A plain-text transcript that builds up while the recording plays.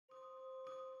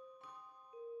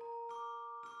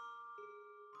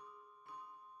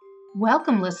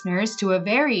Welcome, listeners, to a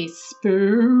very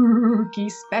spooky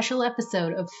special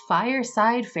episode of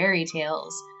Fireside Fairy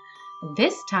Tales.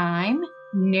 This time,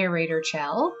 narrator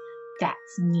Chell,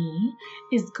 that's me,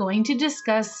 is going to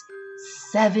discuss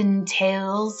 7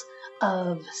 tales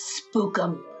of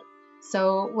Spookum.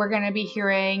 So we're going to be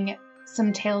hearing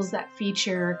some tales that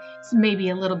feature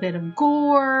maybe a little bit of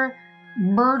gore,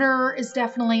 murder is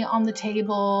definitely on the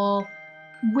table,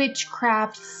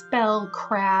 witchcraft,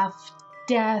 spellcraft,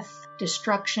 death,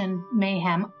 destruction,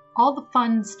 mayhem, all the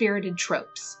fun spirited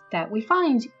tropes that we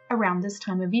find around this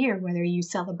time of year, whether you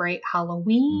celebrate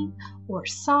Halloween or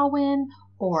Samhain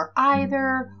or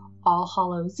either All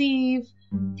Hallows Eve,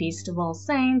 Feast of All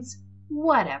Saints,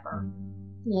 whatever.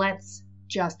 Let's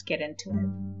just get into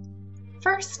it.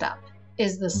 First up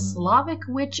is the Slavic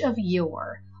witch of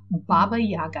yore, Baba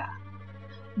Yaga.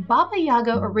 Baba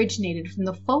Yaga originated from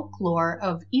the folklore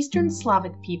of Eastern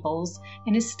Slavic peoples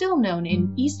and is still known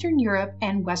in Eastern Europe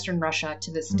and Western Russia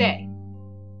to this day.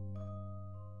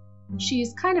 She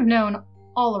is kind of known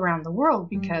all around the world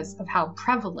because of how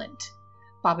prevalent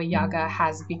Baba Yaga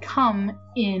has become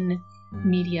in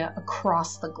media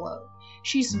across the globe.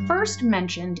 She's first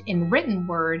mentioned in written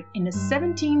word in a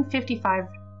 1755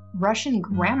 Russian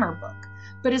grammar book,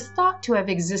 but is thought to have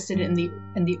existed in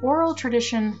the oral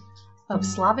tradition of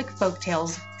Slavic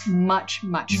folktales much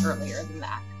earlier than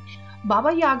that.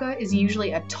 Baba Yaga is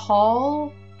usually a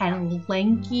tall and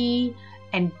lanky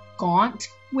and gaunt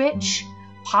witch,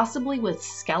 possibly with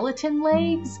skeleton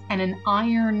legs and an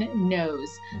iron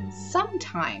nose.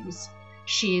 Sometimes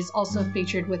she is also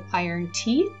featured with iron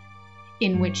teeth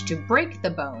in which to break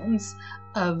the bones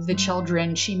of the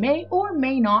children she may or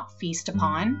may not feast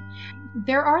upon.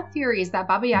 There are theories that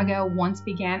Baba Yaga once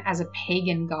began as a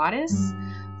pagan goddess,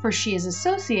 for she is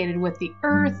associated with the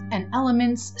earth and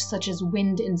elements such as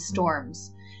wind and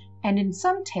storms. And in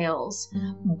some tales,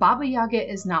 Baba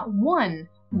Yaga is not 1,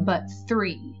 but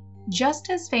 3.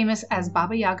 Just as famous as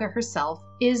Baba Yaga herself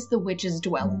is the witch's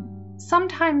dwelling.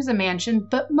 Sometimes a mansion,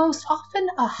 but most often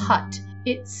a hut.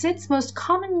 It sits most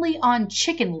commonly on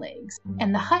chicken legs,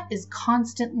 and the hut is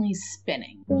constantly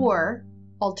spinning. Or,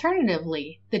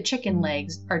 alternatively, the chicken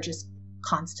legs are just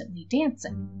constantly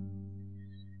dancing.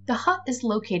 The hut is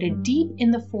located deep in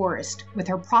the forest, with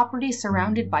her property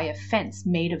surrounded by a fence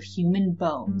made of human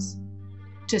bones.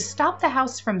 To stop the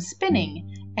house from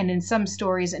spinning, and in some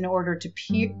stories in order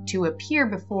to appear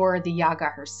before the Yaga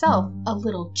herself, a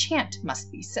little chant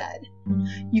must be said.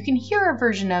 You can hear a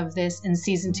version of this in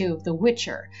Season 2 of The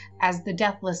Witcher, as the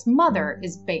Deathless Mother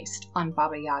is based on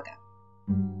Baba Yaga.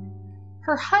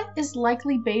 Her hut is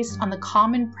likely based on the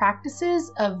common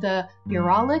practices of the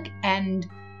Uralic and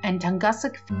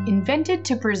Tungusic, invented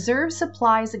to preserve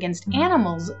supplies against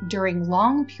animals during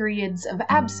long periods of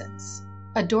absence.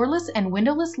 A doorless and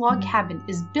windowless log cabin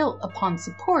is built upon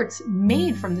supports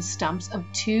made from the stumps of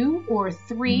 2 or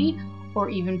 3 or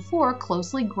even 4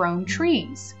 closely grown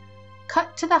trees,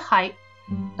 cut to the height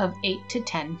of 8 to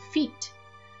 10 feet.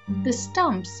 The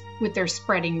stumps, with their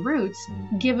spreading roots,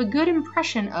 give a good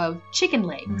impression of chicken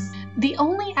legs. The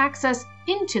only access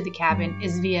into the cabin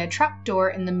is via a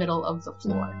trapdoor in the middle of the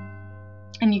floor.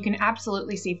 And you can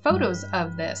absolutely see photos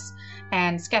of this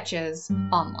and sketches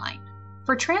online.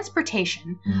 For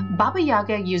transportation, Baba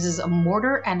Yaga uses a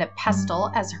mortar and a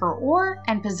pestle as her oar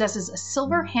and possesses a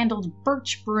silver-handled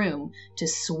birch broom to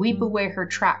sweep away her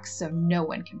tracks so no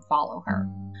one can follow her.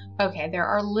 Okay, there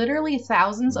are literally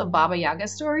thousands of Baba Yaga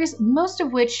stories, most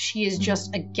of which she is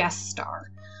just a guest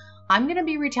star. I'm going to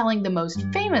be retelling the most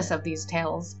famous of these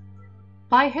tales.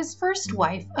 By his first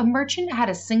wife, a merchant had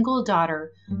a single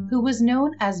daughter who was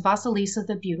known as Vasilisa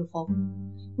the Beautiful.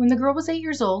 When the girl was 8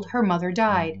 years old, her mother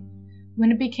died. When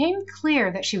it became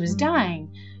clear that she was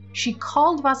dying, she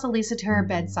called Vasilisa to her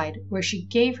bedside, where she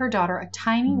gave her daughter a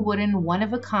tiny wooden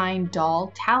one-of-a-kind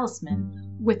doll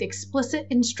talisman with explicit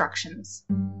instructions.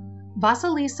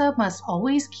 Vasilisa must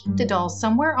always keep the doll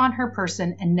somewhere on her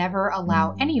person and never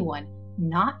allow anyone,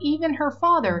 not even her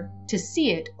father, to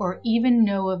see it or even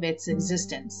know of its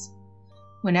existence.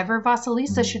 Whenever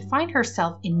Vasilisa should find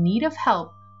herself in need of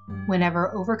help,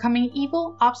 whenever overcoming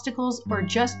evil, obstacles, or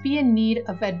just be in need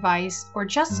of advice or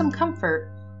just some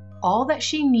comfort, all that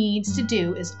she needs to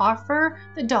do is offer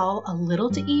the doll a little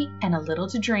to eat and a little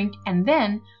to drink, and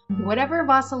then, whatever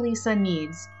Vasilisa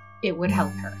needs, it would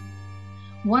help her.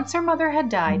 Once her mother had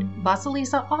died,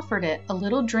 Vasilisa offered it a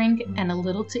little drink and a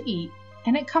little to eat,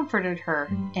 and it comforted her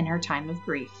in her time of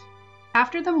grief.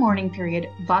 After the mourning period,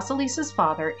 Vasilisa's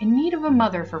father, in need of a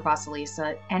mother for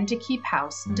Vasilisa and to keep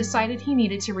house, decided he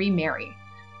needed to remarry.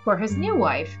 For his new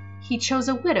wife, he chose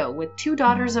a widow with 2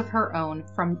 daughters of her own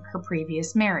from her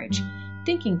previous marriage,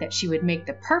 thinking that she would make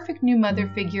the perfect new mother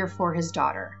figure for his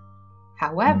daughter.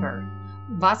 However,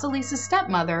 Vasilisa's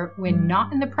stepmother, when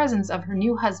not in the presence of her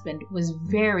new husband, was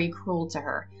very cruel to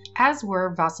her, as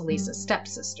were Vasilisa's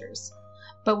stepsisters.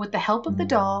 But with the help of the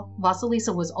doll,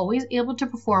 Vasilisa was always able to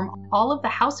perform all of the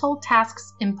household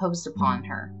tasks imposed upon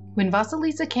her. When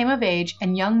Vasilisa came of age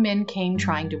and young men came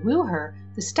trying to woo her,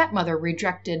 the stepmother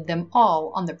rejected them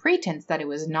all on the pretense that it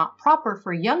was not proper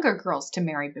for younger girls to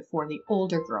marry before the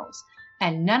older girls,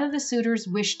 and none of the suitors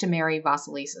wished to marry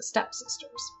Vasilisa's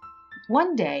stepsisters.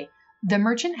 One day, the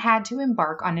merchant had to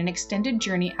embark on an extended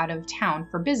journey out of town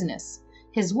for business.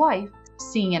 His wife,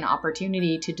 seeing an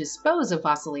opportunity to dispose of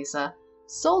Vasilisa,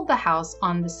 sold the house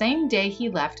on the same day he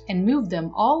left and moved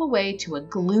them all away to a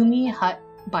gloomy hut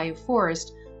by a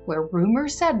forest where rumor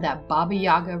said that Baba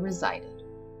Yaga resided.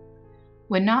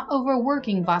 When not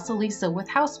overworking Vasilisa with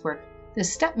housework, the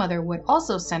stepmother would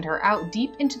also send her out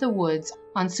deep into the woods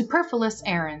on superfluous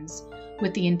errands,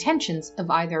 with the intentions of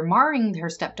either marring her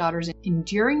stepdaughter's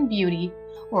enduring beauty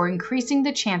or increasing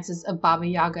the chances of Baba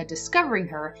Yaga discovering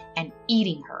her and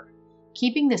eating her,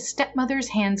 keeping the stepmother's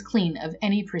hands clean of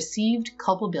any perceived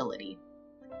culpability.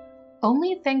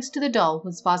 Only thanks to the doll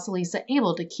was Vasilisa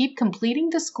able to keep completing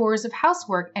the scores of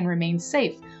housework and remain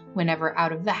safe whenever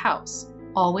out of the house,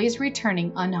 always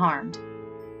returning unharmed.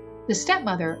 The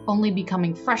stepmother, only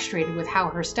becoming frustrated with how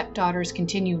her stepdaughter's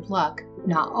continued luck,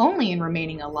 not only in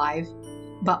remaining alive,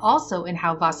 but also in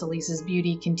how Vasilisa's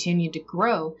beauty continued to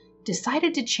grow,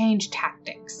 decided to change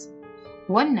tactics.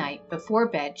 One night, before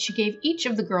bed, she gave each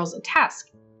of the girls a task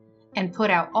and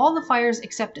put out all the fires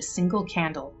except a single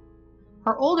candle.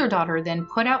 Her older daughter then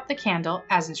put out the candle,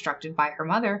 as instructed by her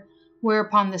mother,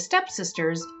 whereupon the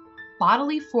stepsisters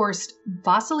bodily forced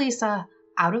Vasilisa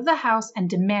out of the house and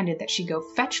demanded that she go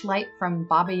fetch light from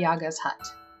Baba Yaga's hut.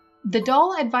 The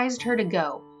doll advised her to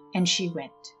go, and she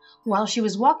went. While she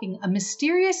was walking, a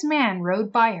mysterious man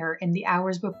rode by her in the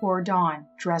hours before dawn,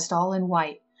 dressed all in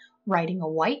white, riding a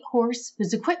white horse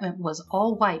whose equipment was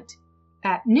all white.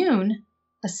 At noon,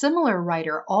 a similar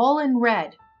rider, all in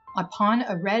red, upon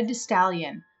a red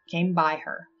stallion, came by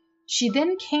her. She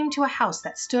then came to a house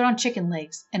that stood on chicken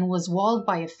legs and was walled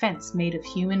by a fence made of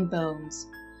human bones.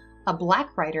 A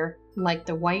black rider, like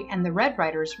the white and the red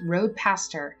riders, rode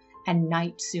past her, and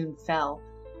night soon fell,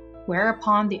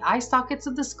 whereupon the eye sockets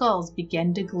of the skulls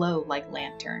began to glow like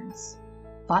lanterns.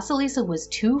 Vasilisa was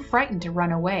too frightened to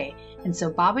run away, and so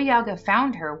Baba Yaga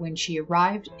found her when she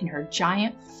arrived in her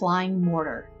giant flying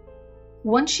mortar.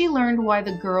 Once she learned why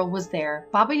the girl was there,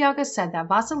 Baba Yaga said that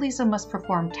Vasilisa must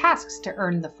perform tasks to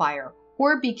earn the fire,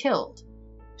 or be killed.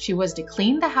 She was to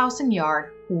clean the house and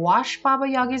yard, wash Baba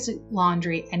Yaga's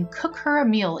laundry, and cook her a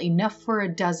meal enough for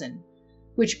a dozen,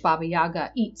 which Baba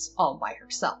Yaga eats all by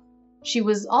herself. She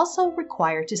was also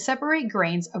required to separate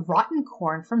grains of rotten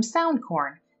corn from sound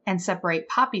corn, and separate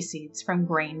poppy seeds from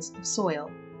grains of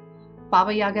soil.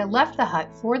 Baba Yaga left the hut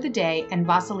for the day, and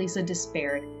Vasilisa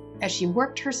despaired, as she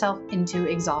worked herself into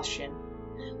exhaustion.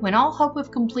 When all hope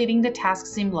of completing the task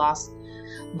seemed lost,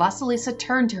 Vasilisa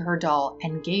turned to her doll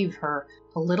and gave her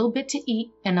a little bit to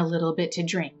eat and a little bit to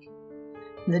drink.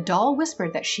 The doll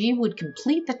whispered that she would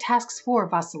complete the tasks for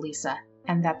Vasilisa,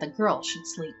 and that the girl should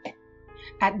sleep.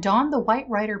 At dawn the white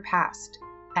rider passed,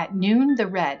 at noon the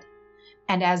red,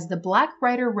 and as the black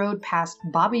rider rode past,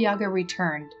 Baba Yaga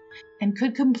returned, and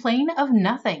could complain of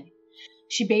nothing.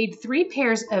 She bade 3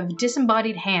 pairs of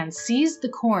disembodied hands seize the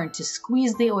corn to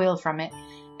squeeze the oil from it,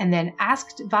 and then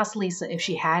asked Vasilisa if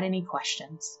she had any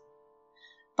questions.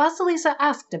 Vasilisa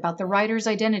asked about the riders'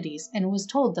 identities, and was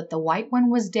told that the white one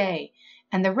was day,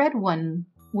 and the red one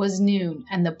was noon,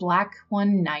 and the black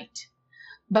one night.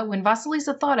 But when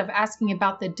Vasilisa thought of asking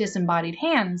about the disembodied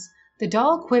hands, the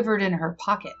doll quivered in her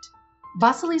pocket.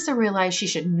 Vasilisa realized she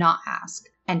should not ask,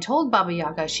 and told Baba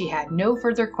Yaga she had no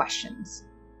further questions.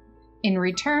 In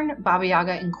return, Baba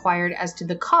Yaga inquired as to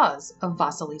the cause of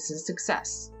Vasilisa's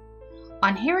success.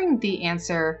 On hearing the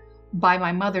answer, "By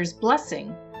my mother's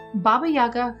blessing," Baba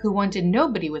Yaga, who wanted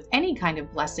nobody with any kind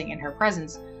of blessing in her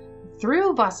presence,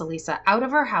 threw Vasilisa out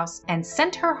of her house and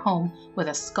sent her home with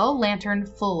a skull lantern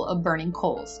full of burning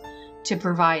coals, to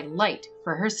provide light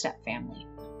for her stepfamily.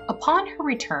 Upon her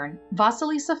return,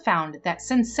 Vasilisa found that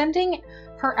since sending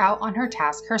her out on her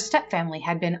task, her stepfamily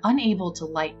had been unable to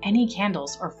light any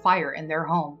candles or fire in their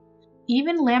home.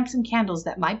 Even lamps and candles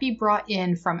that might be brought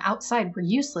in from outside were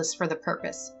useless for the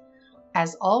purpose,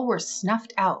 as all were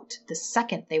snuffed out the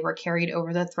second they were carried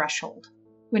over the threshold.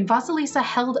 When Vasilisa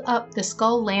held up the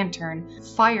skull lantern,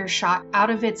 fire shot out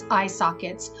of its eye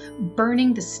sockets,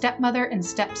 burning the stepmother and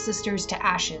stepsisters to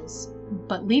ashes,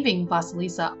 but leaving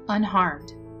Vasilisa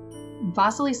unharmed.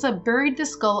 Vasilisa buried the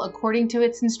skull according to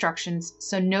its instructions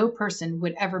so no person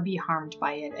would ever be harmed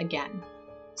by it again.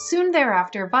 Soon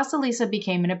thereafter, Vasilisa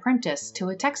became an apprentice to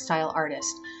a textile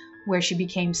artist, where she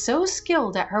became so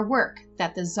skilled at her work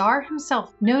that the Tsar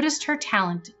himself noticed her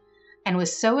talent and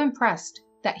was so impressed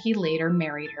that he later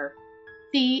married her.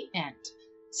 The end.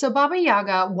 So Baba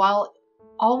Yaga, while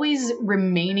always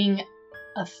remaining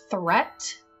a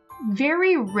threat,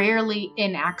 very rarely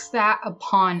enacts that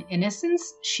upon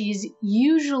innocence. She's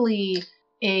usually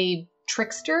a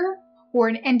trickster or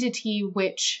an entity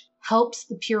which helps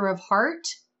the pure of heart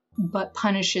but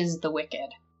punishes the wicked.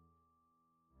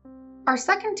 Our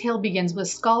second tale begins with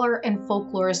scholar and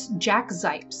folklorist Jack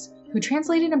Zipes, who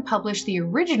translated and published the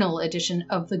original edition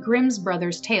of the Grimm's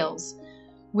Brothers' Tales,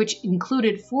 which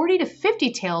included 40 to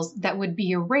 50 tales that would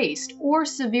be erased or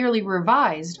severely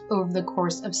revised over the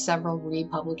course of several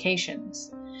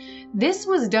republications. This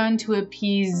was done to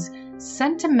appease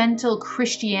sentimental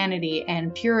Christianity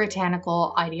and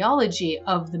puritanical ideology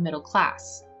of the middle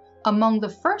class. Among the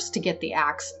first to get the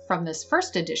axe from this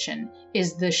first edition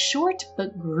is the short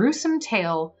but gruesome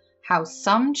tale, How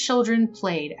Some Children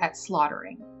Played at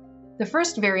Slaughtering. The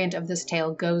first variant of this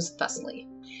tale goes thusly.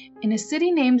 In a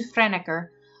city named Franeker,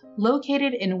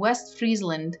 located in West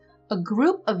Friesland, a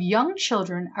group of young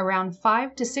children around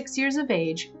 5 to 6 years of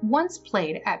age once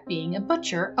played at being a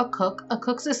butcher, a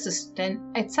cook's assistant,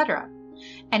 etc.,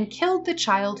 and killed the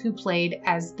child who played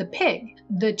as the pig.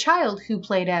 The child who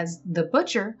played as the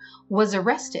butcher was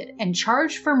arrested and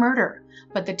charged for murder,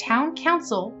 but the town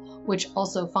council, which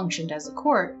also functioned as a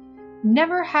court,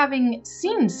 never having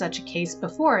seen such a case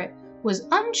before it, was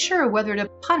unsure whether to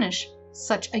punish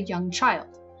such a young child.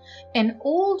 An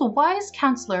old, wise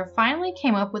counselor finally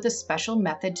came up with a special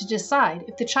method to decide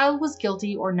if the child was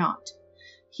guilty or not.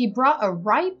 He brought a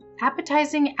ripe,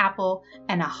 appetizing apple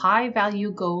and a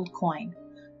high-value gold coin,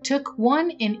 took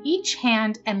one in each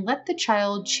hand, and let the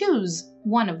child choose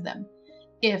one of them.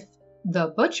 If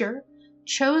the butcher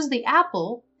chose the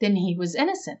apple, then he was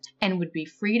innocent and would be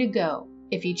free to go.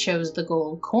 If he chose the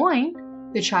gold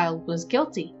coin, the child was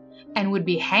guilty and would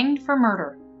be hanged for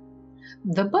murder.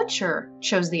 The butcher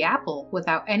chose the apple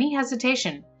without any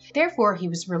hesitation. Therefore, he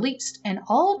was released and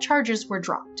all charges were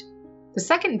dropped. The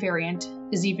second variant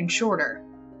is even shorter.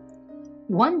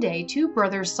 One day, two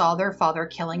brothers saw their father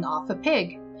killing off a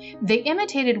pig. They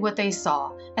imitated what they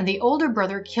saw, and the older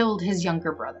brother killed his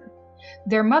younger brother.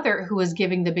 Their mother, who was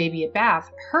giving the baby a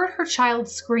bath, heard her child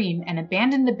scream and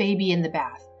abandoned the baby in the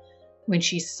bath. When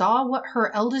she saw what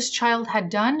her eldest child had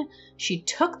done, she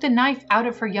took the knife out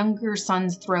of her younger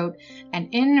son's throat and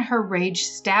in her rage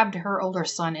stabbed her older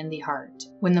son in the heart.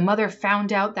 When the mother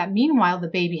found out that meanwhile the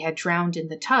baby had drowned in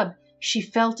the tub, she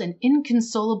felt an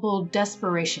inconsolable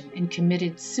desperation and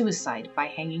committed suicide by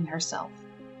hanging herself.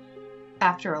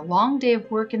 After a long day of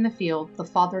work in the field, the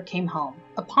father came home.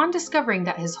 Upon discovering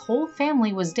that his whole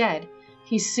family was dead,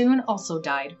 he soon also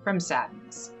died from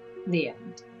sadness. The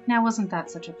end. Now, wasn't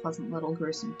that such a pleasant little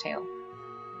gruesome tale?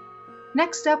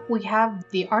 Next up, we have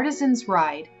The Artisan's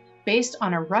Ride, based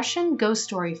on a Russian ghost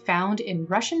story found in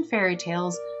Russian fairy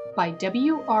tales by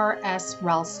W.R.S.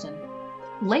 Ralston.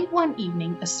 Late one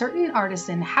evening, a certain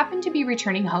artisan happened to be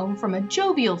returning home from a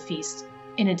jovial feast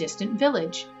in a distant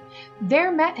village.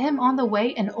 There met him on the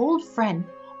way an old friend,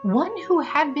 one who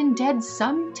had been dead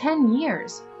some 10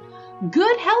 years.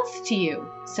 "Good health to you,"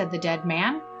 said the dead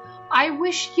man. "I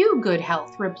wish you good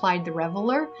health," replied the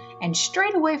reveler, and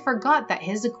straightway forgot that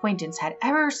his acquaintance had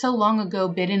ever so long ago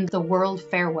bidden the world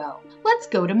farewell. "Let's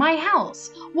go to my house.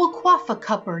 We'll quaff a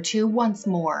cup or two once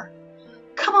more.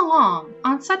 Come along.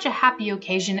 On such a happy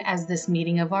occasion as this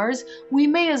meeting of ours, we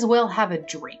may as well have a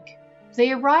drink."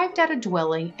 They arrived at a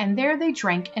dwelling, and there they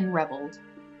drank and reveled.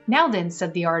 "Now then,"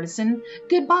 said the artisan,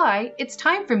 "goodbye. It's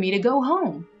time for me to go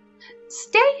home."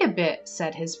 "Stay a bit,"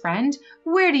 said his friend.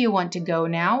 "Where do you want to go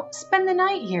now? Spend the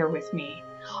night here with me."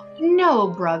 "No,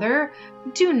 brother,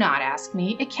 do not ask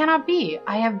me. It cannot be.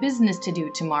 I have business to do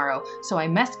tomorrow, so I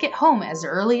must get home as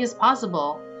early as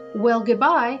possible." "Well,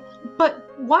 goodbye. But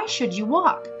why should you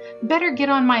walk? Better get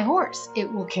on my horse.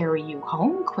 It will carry you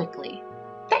home quickly."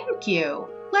 "Thank you.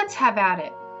 Let's have at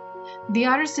it." The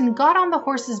artisan got on the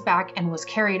horse's back and was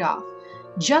carried off,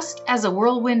 just as a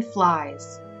whirlwind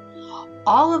flies.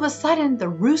 All of a sudden the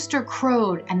rooster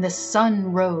crowed and the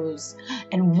sun rose,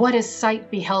 and what a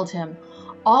sight beheld him!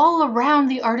 All around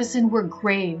the artisan were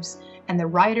graves, and the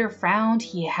rider found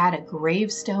he had a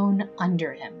gravestone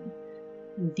under him.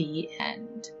 The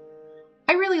end.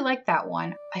 I really like that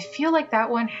one. I feel like that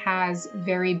one has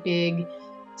very big,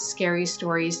 scary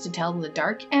stories to tell the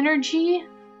dark energy.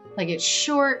 Like, it's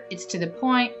short, it's to the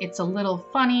point, it's a little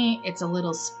funny, it's a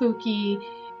little spooky.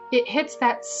 It hits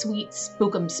that sweet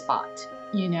spookum spot,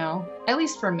 you know? At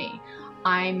least for me.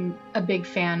 I'm a big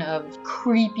fan of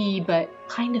creepy but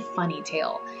kind of funny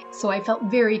tale, so I felt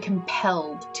very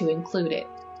compelled to include it.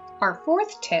 Our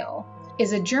fourth tale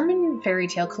is a German fairy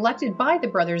tale collected by the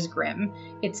Brothers Grimm.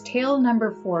 It's tale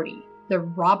number 40, The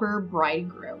Robber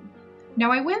Bridegroom.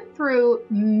 Now, I went through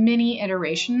many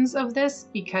iterations of this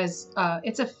because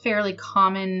it's a fairly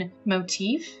common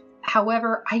motif.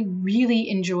 However, I really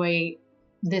enjoy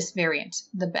this variant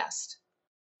the best.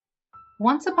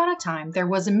 Once upon a time, there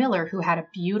was a miller who had a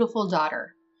beautiful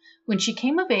daughter. When she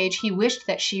came of age, he wished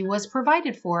that she was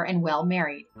provided for and well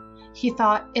married. He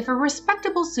thought, if a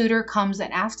respectable suitor comes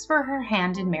and asks for her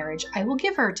hand in marriage, I will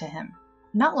give her to him.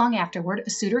 Not long afterward, a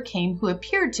suitor came who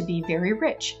appeared to be very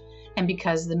rich, and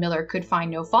because the miller could find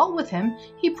no fault with him,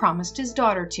 he promised his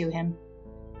daughter to him.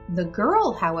 The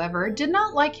girl, however, did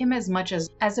not like him as much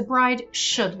as a bride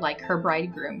should like her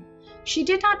bridegroom. She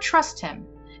did not trust him,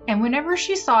 and whenever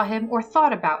she saw him or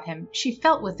thought about him, she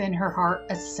felt within her heart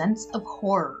a sense of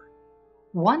horror.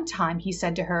 One time he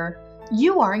said to her,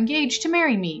 "You are engaged to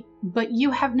marry me, but you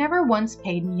have never once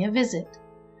paid me a visit."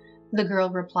 The girl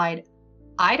replied,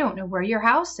 "I don't know where your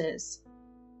house is."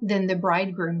 Then the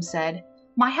bridegroom said,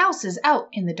 "My house is out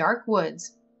in the dark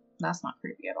woods." That's not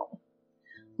creepy at all.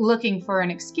 Looking for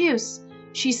an excuse,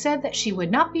 she said that she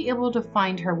would not be able to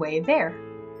find her way there.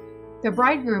 The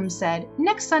bridegroom said,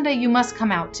 "Next Sunday you must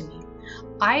come out to me.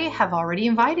 I have already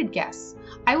invited guests.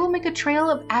 I will make a trail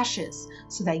of ashes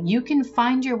so that you can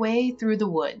find your way through the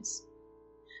woods."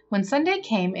 When Sunday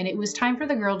came and it was time for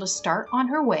the girl to start on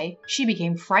her way, she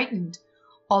became frightened,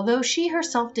 although she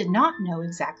herself did not know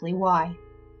exactly why.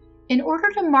 In order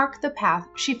to mark the path,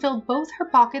 she filled both her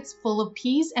pockets full of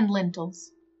peas and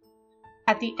lentils.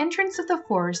 At the entrance of the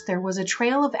forest there was a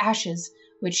trail of ashes,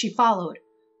 which she followed,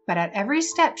 but at every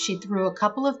step she threw a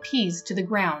couple of peas to the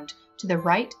ground, to the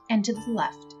right and to the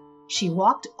left. She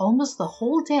walked almost the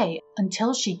whole day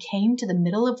until she came to the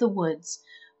middle of the woods,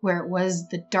 where it was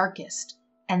the darkest,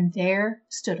 and there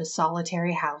stood a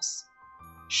solitary house.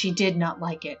 She did not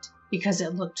like it, because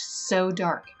it looked so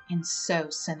dark and so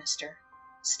sinister.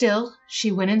 Still,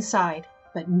 she went inside,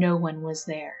 but no one was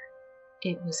there.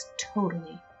 It was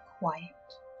totally quiet.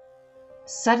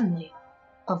 Suddenly,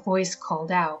 a voice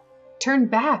called out, turn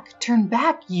back,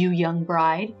 you young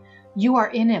bride. You are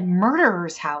in a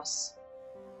murderer's house."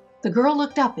 The girl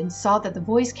looked up and saw that the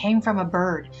voice came from a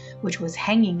bird, which was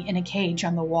hanging in a cage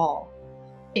on the wall.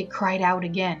 It cried out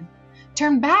again,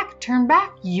 turn back,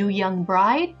 you young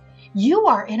bride. You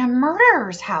are in a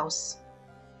murderer's house."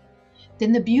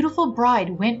 Then the beautiful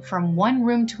bride went from one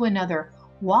room to another,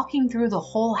 walking through the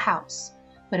whole house,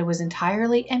 but it was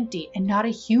entirely empty and not a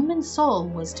human soul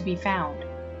was to be found.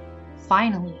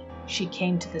 Finally, she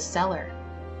came to the cellar.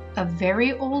 A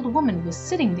very old woman was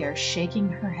sitting there shaking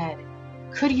her head.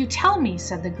 "Could you tell me,"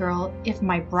 said the girl, "if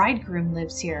my bridegroom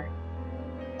lives here?"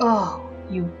 "Oh,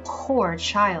 you poor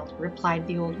child," replied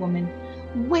the old woman.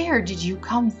 "Where did you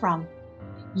come from?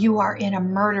 You are in a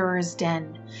murderer's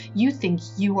den. You think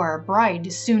you are a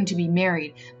bride soon to be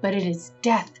married, but it is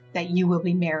death that you will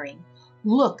be marrying.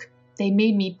 Look, they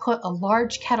made me put a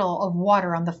large kettle of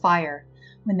water on the fire.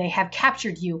 When they have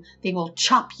captured you, they will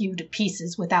chop you to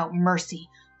pieces without mercy,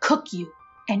 cook you,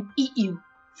 and eat you,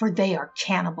 for they are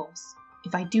cannibals.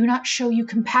 If I do not show you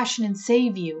compassion and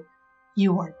save you,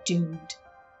 you are doomed."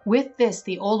 With this,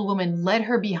 the old woman led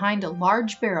her behind a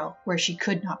large barrel where she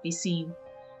could not be seen.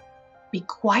 "Be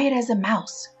quiet as a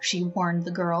mouse," she warned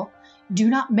the girl. "Do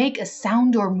not make a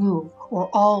sound or move, or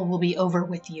all will be over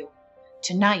with you.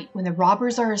 Tonight, when the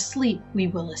robbers are asleep, we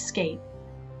will escape.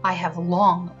 I have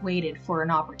long waited for an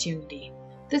opportunity."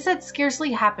 This had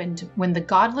scarcely happened when the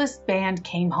godless band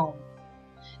came home.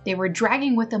 They were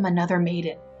dragging with them another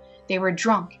maiden. They were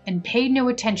drunk and paid no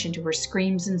attention to her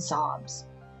screams and sobs.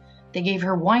 They gave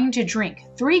her wine to drink,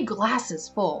 3 glasses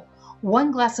full,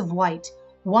 1 glass of white,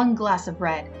 1 glass of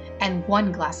red, and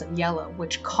 1 glass of yellow,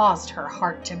 which caused her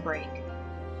heart to break.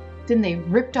 Then they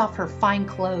ripped off her fine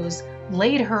clothes,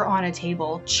 laid her on a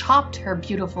table, chopped her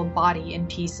beautiful body in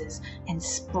pieces, and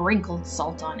sprinkled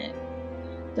salt on it.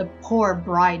 The poor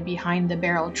bride behind the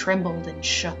barrel trembled and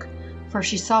shook, for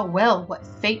she saw well what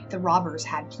fate the robbers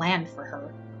had planned for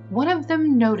her. One of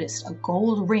them noticed a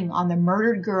gold ring on the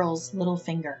murdered girl's little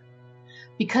finger.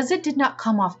 Because it did not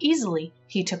come off easily,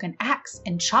 he took an axe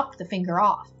and chopped the finger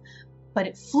off, but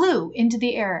it flew into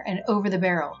the air and over the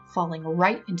barrel, falling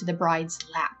right into the bride's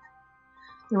lap.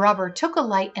 The robber took a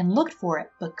light and looked for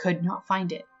it, but could not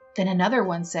find it. Then another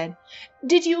one said,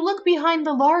 "Did you look behind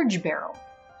the large barrel?"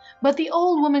 But the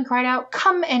old woman cried out,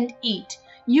 "Come and eat.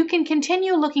 You can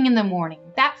continue looking in the morning.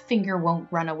 That finger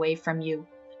won't run away from you."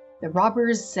 The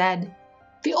robbers said,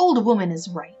 "The old woman is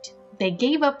right." They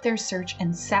gave up their search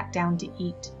and sat down to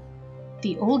eat.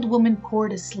 The old woman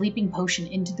poured a sleeping potion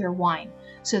into their wine,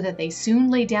 so that they soon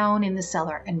lay down in the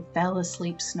cellar and fell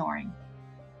asleep snoring.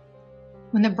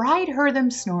 When the bride heard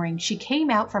them snoring, she came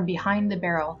out from behind the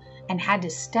barrel and had to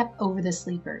step over the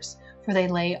sleepers, for they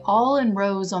lay all in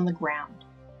rows on the ground.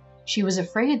 She was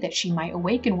afraid that she might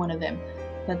awaken one of them,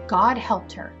 but God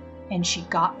helped her, and she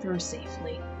got through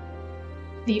safely.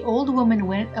 The old woman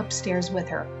went upstairs with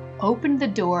her, opened the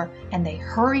door, and they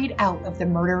hurried out of the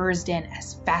murderer's den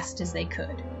as fast as they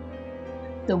could.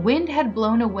 The wind had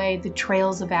blown away the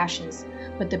trails of ashes,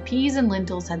 but the peas and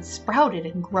lentils had sprouted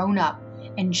and grown up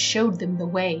and showed them the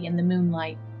way in the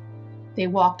moonlight. They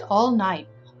walked all night,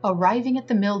 arriving at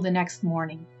the mill the next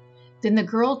morning. Then the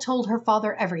girl told her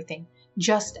father everything,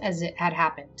 just as it had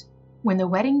happened. When the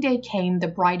wedding day came, the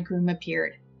bridegroom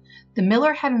appeared. The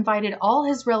miller had invited all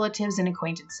his relatives and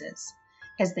acquaintances.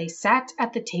 As they sat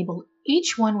at the table,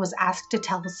 each one was asked to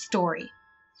tell a story.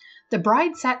 The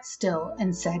bride sat still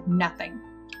and said nothing.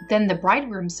 Then the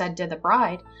bridegroom said to the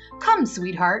bride, "Come,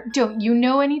 sweetheart, don't you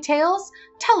know any tales?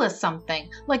 Tell us something,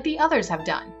 like the others have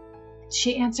done."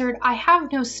 She answered, "I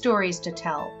have no stories to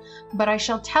tell, but I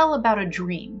shall tell about a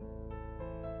dream.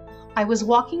 I was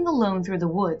walking alone through the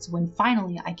woods when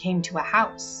finally I came to a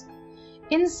house.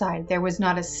 Inside there was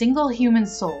not a single human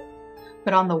soul,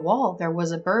 but on the wall there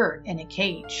was a bird in a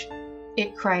cage.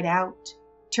 It cried out,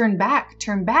 'Turn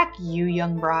back, you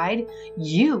young bride.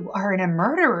 You are in a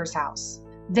murderer's house.'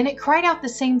 Then it cried out the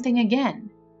same thing again."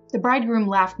 The bridegroom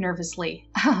laughed nervously.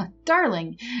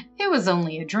 "Darling, it was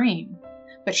only a dream."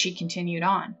 But she continued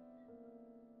on.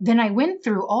 "Then I went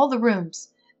through all the rooms.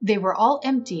 They were all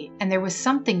empty, and there was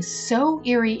something so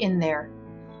eerie in there.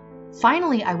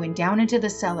 Finally, I went down into the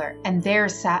cellar, and there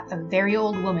sat a very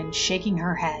old woman shaking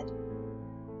her head.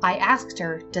 I asked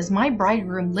her, 'Does my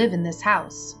bridegroom live in this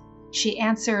house?' She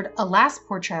answered, 'Alas,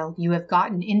 poor child, you have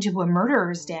gotten into a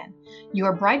murderer's den.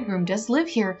 Your bridegroom does live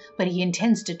here, but he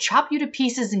intends to chop you to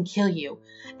pieces and kill you,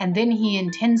 and then he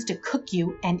intends to cook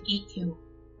you and eat you.'"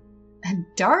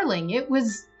 "Darling, it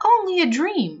was only a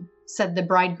dream," said the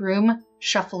bridegroom,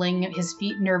 shuffling his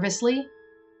feet nervously.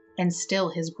 And still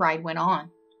his bride went on.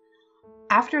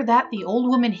 "After that, the old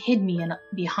woman hid me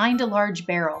behind a large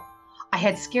barrel. I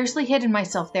had scarcely hidden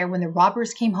myself there when the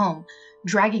robbers came home,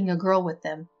 dragging a girl with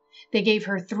them. They gave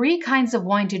her 3 kinds of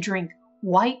wine to drink,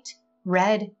 white,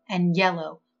 red, and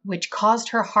yellow, which caused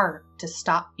her heart to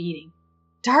stop beating."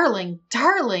 "Darling,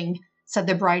 darling," said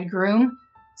the bridegroom,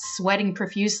 sweating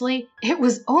profusely, "it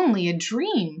was only a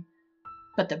dream."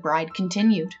 But the bride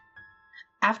continued.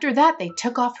 "After that they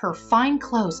took off her fine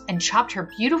clothes and chopped her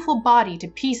beautiful body to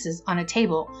pieces on a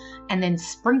table, and then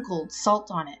sprinkled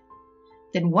salt on it.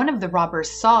 Then one of the robbers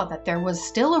saw that there was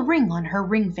still a ring on her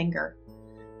ring finger.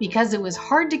 Because it was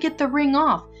hard to get the ring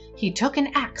off, he took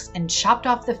an axe and chopped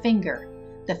off the finger.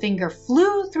 The finger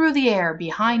flew through the air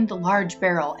behind the large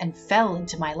barrel and fell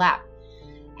into my lap.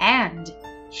 And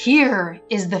here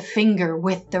is the finger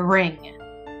with the ring."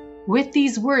 With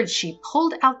these words, she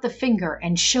pulled out the finger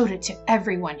and showed it to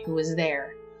everyone who was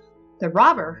there. The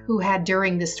robber, who had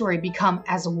during the story become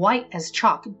as white as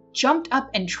chalk, jumped up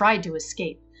and tried to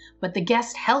escape, but the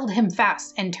guest held him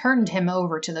fast and turned him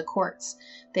over to the courts.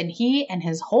 Then he and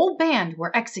his whole band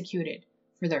were executed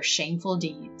for their shameful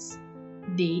deeds.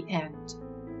 The end.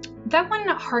 That one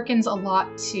harkens a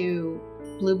lot to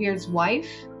Bluebeard's wife,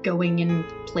 going in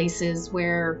places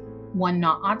where one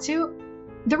not ought to.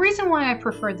 The reason why I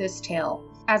prefer this tale,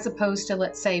 as opposed to,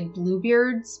 let's say,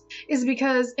 Bluebeard's, is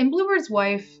because in Bluebeard's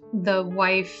wife, the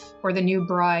wife or the new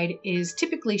bride is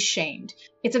typically shamed.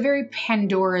 It's a very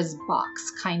Pandora's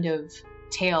box kind of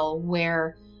tale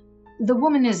where the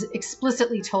woman is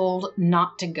explicitly told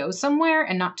not to go somewhere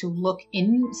and not to look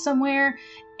in somewhere,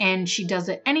 and she does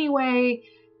it anyway,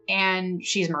 and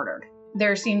she's murdered.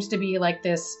 There seems to be like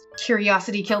this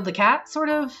curiosity killed the cat sort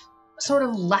of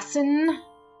lesson.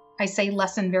 I say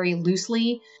lesson very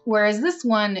loosely. Whereas this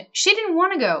one, she didn't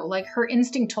want to go. Like, her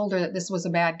instinct told her that this was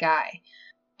a bad guy.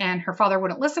 And her father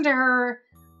wouldn't listen to her.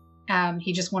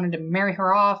 He just wanted to marry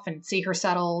her off and see her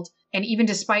settled. And even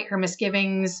despite her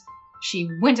misgivings, she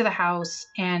went to the house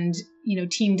and,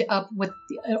 teamed up with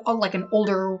like an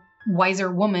older,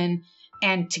 wiser woman.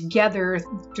 And together,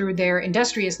 through their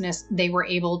industriousness, they were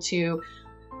able to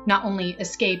not only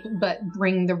escape, but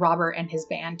bring the robber and his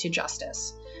band to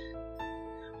justice.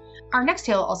 Our next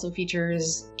tale also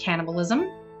features cannibalism,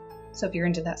 so if you're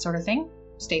into that sort of thing,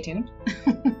 stay tuned.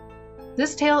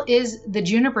 This tale is The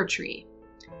Juniper Tree.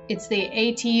 It's the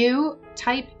ATU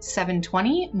type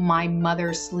 720, My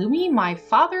Mother Slew Me, My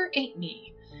Father Ate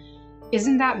Me.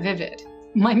 Isn't that vivid?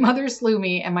 My mother slew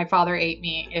me and my father ate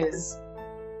me is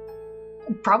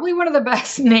probably one of the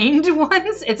best named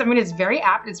ones. It's very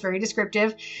apt. It's very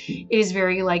descriptive. It is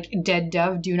very like dead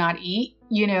dove, do not eat,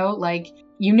 you know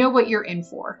what you're in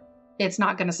for. It's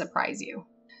not going to surprise you.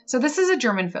 So this is a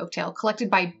German folktale collected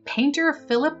by painter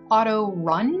Philipp Otto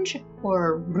Runge,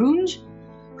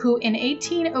 who in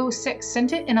 1806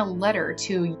 sent it in a letter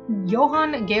to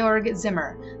Johann Georg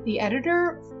Zimmer, the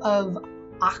editor of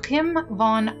Achim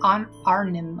von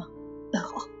Arnim.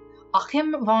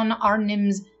 Achim von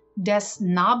Arnim's Des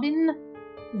Knaben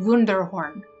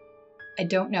Wunderhorn. I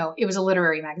don't know. It was a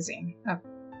literary magazine.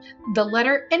 The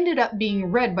letter ended up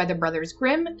being read by the Brothers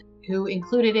Grimm, who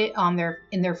included it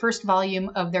in their first volume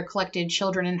of their collected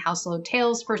Children and Household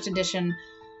Tales, first edition,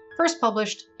 first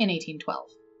published in 1812.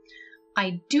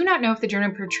 I do not know if the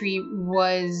Juniper Tree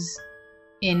was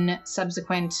in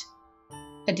subsequent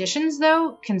editions,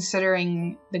 though,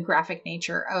 considering the graphic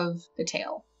nature of the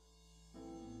tale.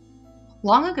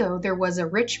 Long ago, there was a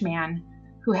rich man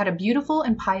who had a beautiful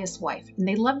and pious wife, and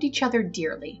they loved each other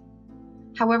dearly.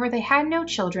 However, they had no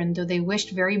children, though they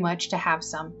wished very much to have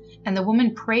some, and the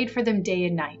woman prayed for them day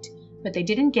and night, but they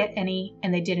didn't get any,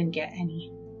 and they didn't get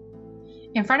any.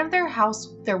 In front of their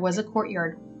house, there was a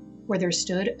courtyard where there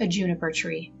stood a juniper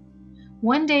tree.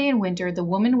 One day in winter, the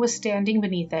woman was standing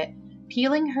beneath it,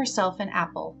 peeling herself an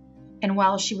apple, and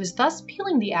while she was thus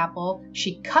peeling the apple,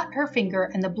 she cut her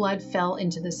finger and the blood fell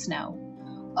into the snow.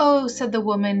 "Oh," said the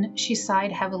woman, she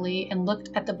sighed heavily and looked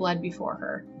at the blood before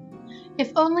her.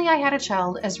 "If only I had a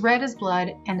child as red as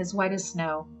blood and as white as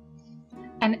snow."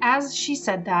 And as she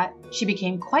said that, she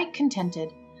became quite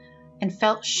contented and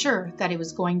felt sure that it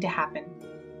was going to happen.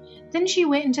 Then she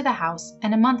went into the house,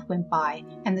 and a month went by,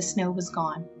 and the snow was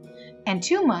gone, and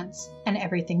 2 months, and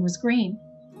everything was green,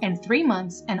 and 3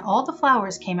 months, and all the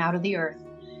flowers came out of the earth,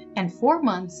 and 4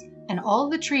 months, and all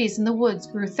the trees in the woods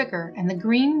grew thicker, and the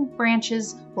green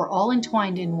branches were all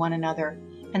entwined in one another,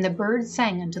 and the birds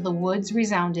sang until the woods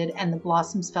resounded, and the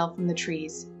blossoms fell from the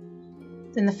trees.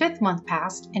 Then the 5th month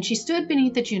passed, and she stood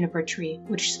beneath the juniper tree,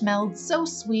 which smelled so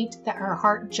sweet that her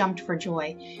heart jumped for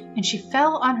joy, and she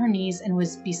fell on her knees and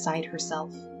was beside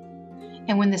herself.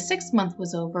 And when the 6th month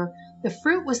was over, the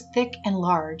fruit was thick and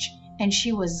large, and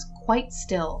she was quite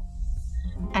still.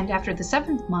 And after the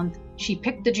 7th month, she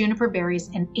picked the juniper berries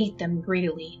and ate them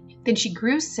greedily. Then she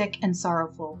grew sick and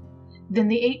sorrowful. Then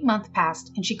the 8th month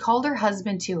passed, and she called her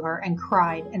husband to her and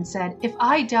cried and said, "If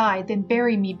I die, then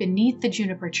bury me beneath the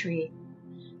juniper tree."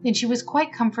 Then she was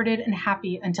quite comforted and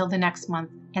happy until the next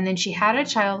month, and then she had a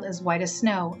child as white as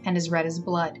snow and as red as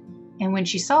blood. And when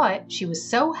she saw it, she was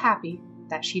so happy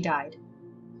that she died.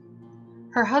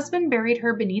 Her husband buried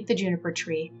her beneath the juniper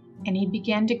tree, and he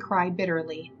began to cry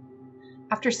bitterly.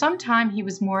 After some time he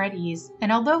was more at ease,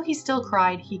 and although he still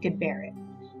cried, he could bear it.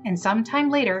 And some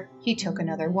time later, he took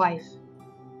another wife.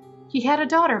 He had a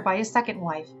daughter by his second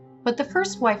wife, but the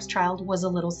first wife's child was a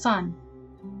little son.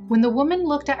 When the woman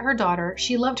looked at her daughter,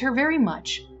 she loved her very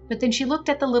much, but then she looked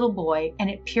at the little boy, and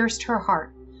it pierced her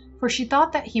heart, for she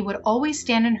thought that he would always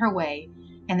stand in her way,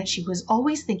 and that she was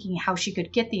always thinking how she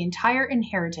could get the entire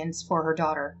inheritance for her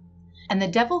daughter. And the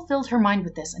devil filled her mind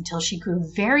with this until she grew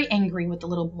very angry with the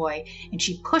little boy, and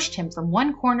she pushed him from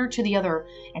one corner to the other,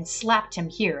 and slapped him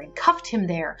here and cuffed him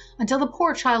there, until the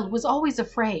poor child was always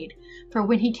afraid, for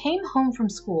when he came home from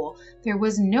school, there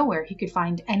was nowhere he could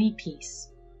find any peace.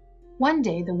 One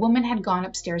day the woman had gone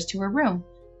upstairs to her room,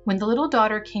 when the little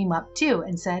daughter came up too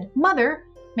and said, "Mother,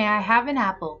 may I have an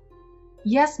apple?"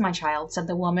 "Yes, my child," said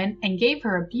the woman, and gave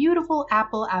her a beautiful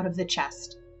apple out of the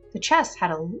chest. The chest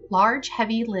had a large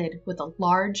heavy lid with a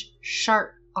large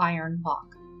sharp iron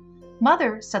lock.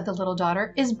 "Mother," said the little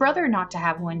daughter, "is brother not to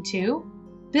have one too?"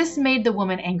 This made the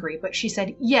woman angry, but she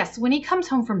said, "Yes, when he comes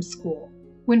home from school."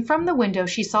 When from the window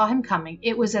she saw him coming,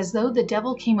 it was as though the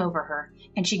devil came over her,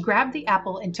 and she grabbed the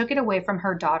apple and took it away from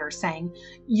her daughter, saying,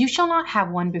 "You shall not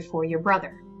have one before your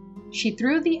brother." She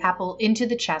threw the apple into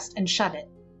the chest and shut it.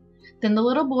 Then the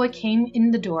little boy came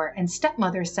in the door, and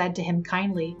stepmother said to him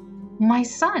kindly, "My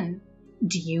son,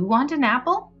 do you want an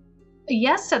apple?"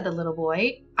 "Yes," said the little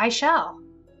boy, "I shall."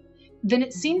 Then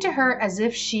it seemed to her as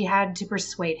if she had to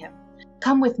persuade him.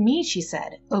 "Come with me," she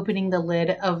said, opening the lid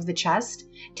of the chest.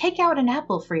 "Take out an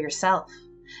apple for yourself."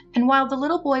 And while the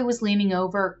little boy was leaning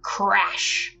over,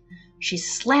 crash! She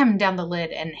slammed down the lid,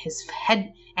 and his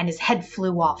head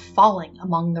flew off, falling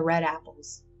among the red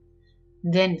apples.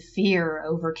 Then fear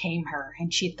overcame her,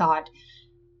 and she thought,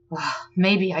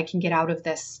 "Maybe I can get out of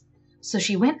this." So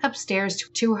she went upstairs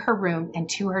to her room and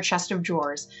to her chest of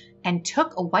drawers, and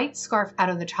took a white scarf out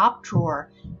of the top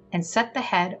drawer and set the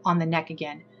head on the neck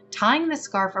again, tying the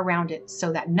scarf around it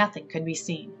so that nothing could be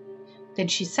seen. Then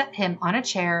she set him on a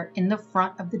chair in the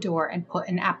front of the door and put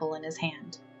an apple in his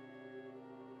hand.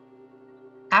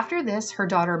 After this, her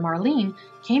daughter Marlene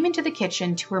came into the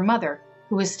kitchen to her mother,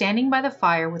 who was standing by the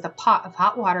fire with a pot of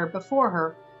hot water before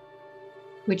her,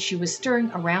 which she was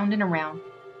stirring around and around.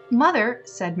 "Mother,"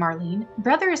 said Marlene,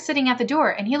 "brother is sitting at the door,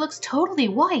 and he looks totally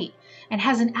white and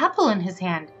has an apple in his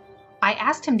hand. I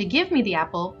asked him to give me the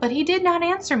apple, but he did not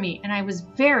answer me, and I was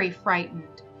very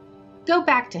frightened." "Go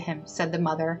back to him," said the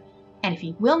mother, "and if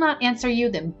he will not answer you,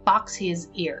 then box his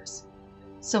ears."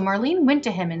 So Marlene went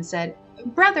to him and said,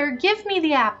 "Brother, give me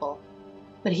the apple."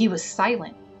 But he was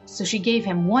silent, so she gave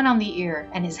him one on the ear,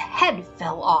 and his head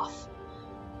fell off.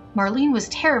 Marlene was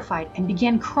terrified and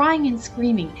began crying and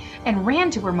screaming, and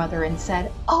ran to her mother and said,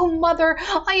 "Oh, mother,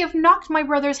 I have knocked my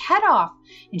brother's head off."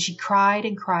 And she cried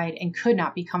and could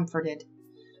not be comforted.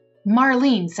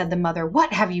 "Marlene," said the mother,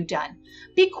 "what have you done?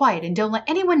 Be quiet and don't let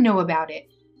anyone know about it.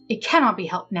 It cannot be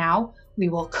helped now. We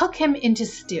will cook him into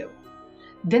stew."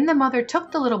 Then the mother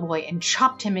took the little boy and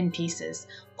chopped him in pieces,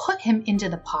 put him into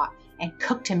the pot, and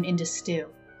cooked him into stew.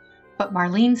 But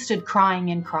Marlene stood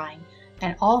crying,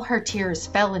 and all her tears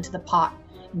fell into the pot,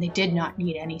 and they did not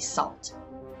need any salt.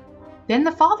 Then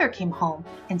the father came home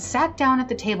and sat down at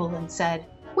the table and said,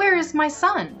 "Where is my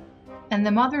son?" And the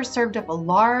mother served up a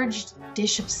large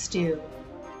dish of stew,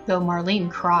 though Marlene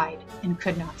cried and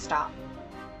could not stop.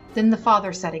 Then the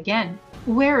father said again,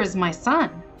 "Where is my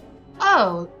son?"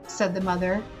 "Oh," said the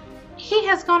mother, "he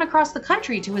has gone across the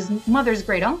country to his mother's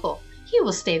great uncle. He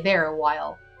will stay there a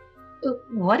while."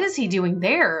 "What is he doing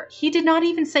there? He did not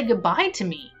even say goodbye to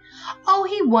me." "Oh,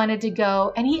 he wanted to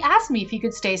go, and he asked me if he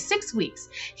could stay 6 weeks.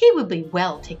 He would be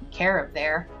well taken care of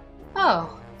there."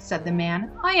 "Oh," said the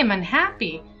man, "I am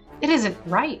unhappy. It isn't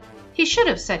right. He should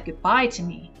have said goodbye to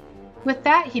me." With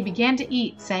that he began to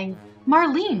eat, saying,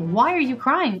 "Marlene, why are you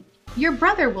crying? Your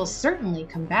brother will certainly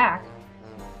come back."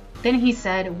 Then he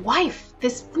said, "Wife,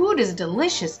 this food is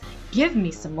delicious. Give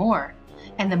me some more."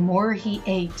 And the more he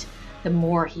ate, the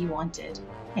more he wanted.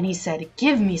 And he said,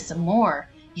 "Give me some more.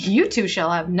 You two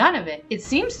shall have none of it. It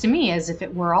seems to me as if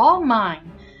it were all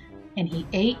mine." And he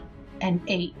ate and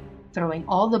ate, throwing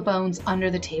all the bones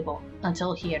under the table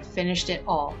until he had finished it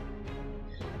all.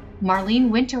 Marlene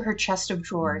went to her chest of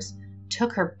drawers,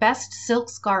 took her best silk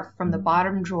scarf from the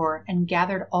bottom drawer, and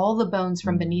gathered all the bones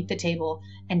from beneath the table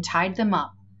and tied them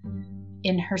up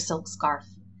in her silk scarf,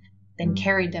 then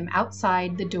carried them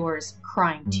outside the doors,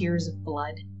 crying tears of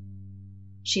blood.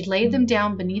 She laid them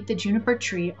down beneath the juniper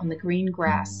tree on the green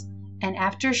grass, and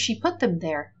after she put them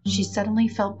there, she suddenly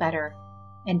felt better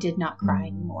and did not cry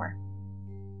anymore.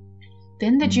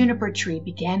 Then the juniper tree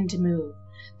began to move.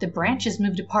 The branches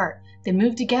moved apart, then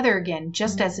moved together again,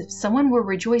 just as if someone were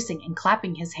rejoicing and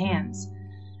clapping his hands.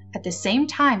 At the same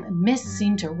time, a mist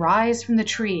seemed to rise from the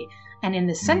tree, and in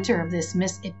the center of this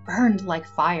mist it burned like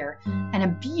fire, and a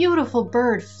beautiful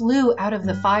bird flew out of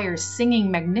the fire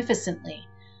singing magnificently.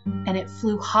 And it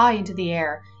flew high into the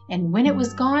air, and when it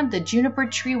was gone, the juniper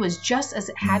tree was just as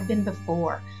it had been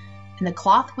before, and the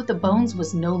cloth with the bones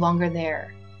was no longer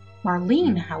there.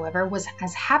 Marlene, however, was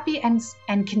as happy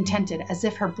and contented as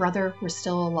if her brother were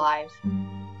still alive.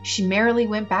 She merrily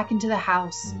went back into the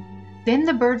house. Then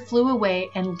the bird flew away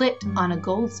and lit on a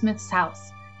goldsmith's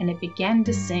house, and it began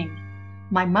to sing.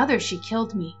 "My mother, she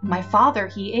killed me. My father,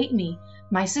 he ate me.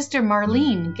 My sister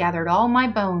Marlene gathered all my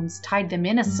bones, tied them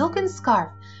in a silken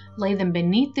scarf, laid them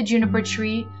beneath the juniper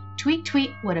tree. Tweet,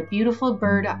 tweet, what a beautiful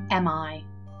bird am I."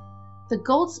 The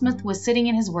goldsmith was sitting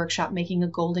in his workshop making a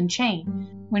golden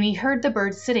chain, when he heard the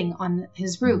bird sitting on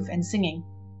his roof and singing.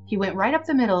 He went right up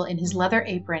the middle in his leather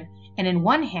apron, and in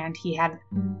one hand he had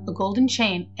a golden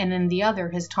chain, and in the other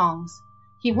his tongs.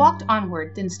 He walked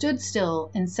onward, then stood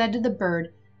still, and said to the bird,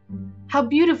 "How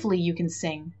beautifully you can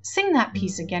sing. Sing that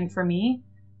piece again for me."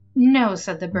 "No,"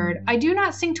 said the bird, "I do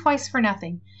not sing twice for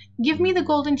nothing. Give me the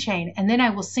golden chain, and then I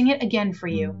will sing it again for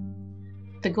you."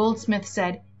 The goldsmith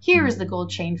said, "Here is the gold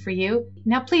chain for you.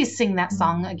 Now please sing that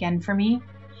song again for me."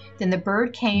 Then the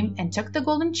bird came and took the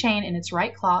golden chain in its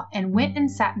right claw and went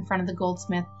and sat in front of the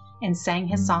goldsmith and sang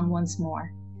his song once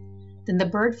more. Then the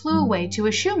bird flew away to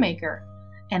a shoemaker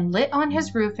and lit on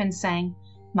his roof and sang,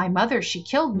 "My mother, she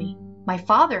killed me. My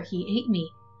father, he ate me.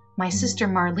 My sister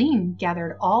Marlene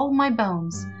gathered all my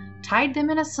bones, tied them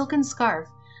in a silken scarf,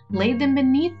 laid them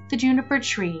beneath the juniper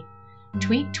tree.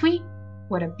 Tweet, tweet,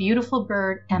 what a beautiful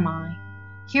bird am I."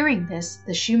 Hearing this,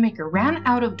 the shoemaker ran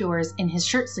out of doors in his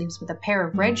shirt sleeves with a pair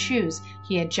of red shoes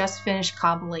he had just finished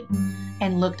cobbling,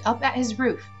 and looked up at his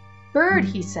roof. "Bird,"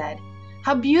 he said,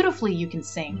 "how beautifully you can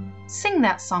sing. Sing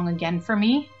that song again for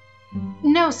me."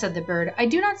 "No," said the bird, "I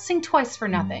do not sing twice for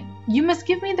nothing. You must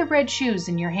give me the red shoes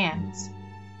in your hands."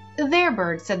 "There,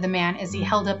 bird," said the man as he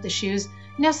held up the shoes.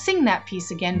 "Now sing that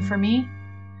piece again for me."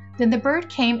 Then the bird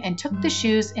came and took the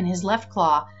shoes in his left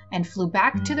claw and flew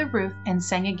back to the roof and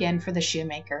sang again for the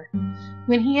shoemaker.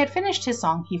 When he had finished his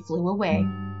song, he flew away.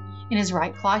 In his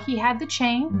right claw he had the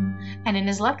chain, and in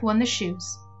his left one the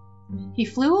shoes. He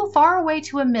flew far away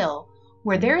to a mill,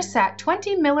 where there sat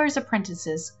 20 millers'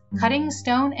 apprentices, cutting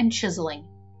stone and chiseling.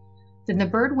 Then the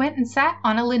bird went and sat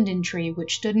on a linden tree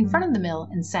which stood in front of the mill,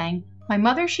 and sang, "My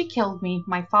mother she killed me,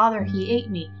 my father he ate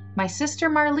me, my sister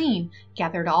Marlene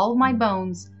gathered all my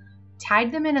bones,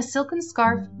 tied them in a silken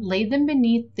scarf, laid them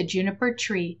beneath the juniper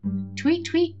tree. Tweet,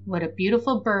 tweet, what a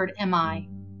beautiful bird am I."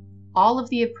 All of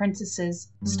the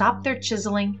apprentices stopped their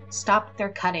chiseling, stopped their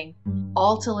cutting,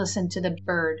 all to listen to the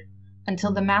bird,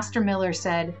 until the master miller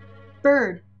said,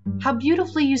 "Bird, how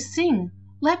beautifully you sing.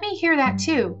 Let me hear that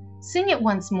too. Sing it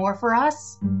once more for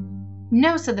us."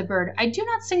 "No," said the bird, "I do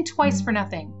not sing twice for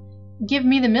nothing. Give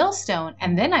me the millstone,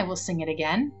 and then I will sing it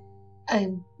again."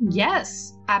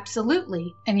 Yes,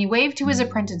 absolutely." And he waved to his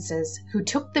apprentices, who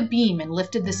took the beam and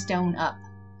lifted the stone up.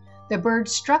 The bird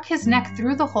struck his neck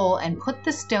through the hole and put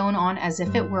the stone on as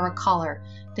if it were a collar,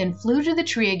 then flew to the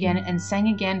tree again and sang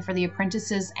again for the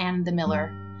apprentices and the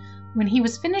miller. When he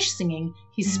was finished singing,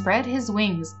 he spread his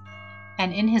wings,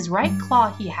 and in his right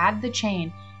claw he had the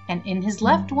chain, and in his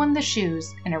left one the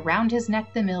shoes, and around his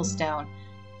neck the millstone.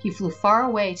 He flew far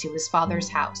away to his father's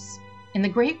house. In the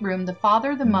great room, the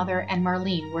father, the mother, and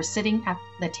Marlene were sitting at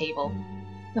the table.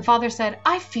 The father said,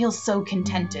 "I feel so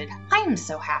contented. I am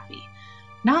so happy."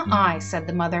 "Not I," said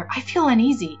the mother. "I feel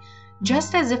uneasy,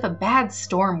 just as if a bad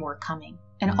storm were coming."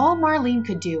 And all Marlene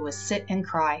could do was sit and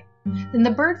cry. Then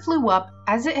the bird flew up.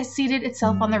 As it had seated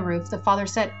itself on the roof, the father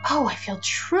said, "Oh, I feel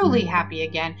truly happy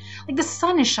again, like the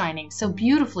sun is shining so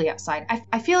beautifully outside.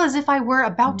 I feel as if I were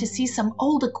about to see some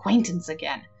old acquaintance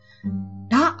again."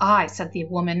 "Not I," said the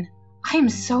woman. "I am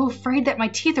so afraid that my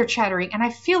teeth are chattering, and I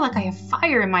feel like I have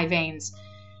fire in my veins."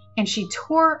 And she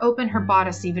tore open her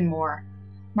bodice even more.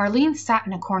 Marlene sat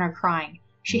in a corner crying.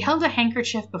 She held a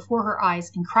handkerchief before her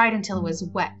eyes and cried until it was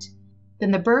wet.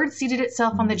 Then the bird seated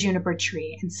itself on the juniper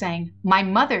tree and sang, "My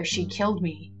mother, she killed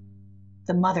me."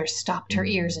 The mother stopped her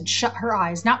ears and shut her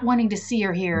eyes, not wanting to see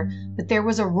or hear, but there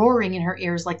was a roaring in her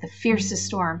ears like the fiercest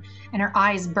storm, and her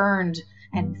eyes burned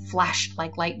and flashed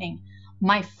like lightning.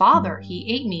 "My father, he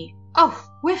ate me."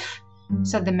 "Oh, whiff,"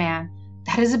 said the man.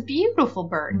 "That is a beautiful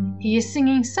bird. He is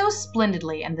singing so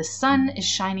splendidly, and the sun is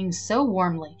shining so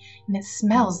warmly, and it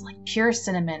smells like pure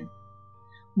cinnamon."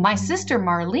 "My sister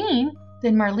Marlene."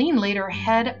 Then Marlene laid her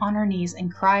head on her knees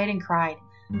and cried and cried.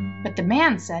 But the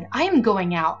man said, "I am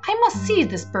going out. I must see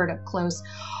this bird up close."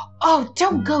 "Oh,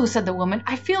 don't go," said the woman.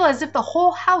 "I feel as if the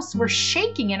whole house were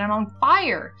shaking and on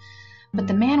fire." But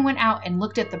the man went out and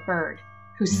looked at the bird,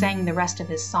 who sang the rest of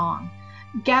his song.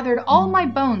 "Gathered all my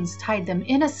bones, tied them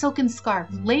in a silken scarf,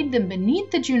 laid them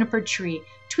beneath the juniper tree.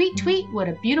 Tweet, tweet, what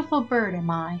a beautiful bird am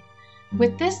I."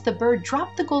 With this, the bird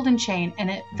dropped the golden chain,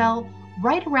 and it fell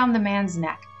right around the man's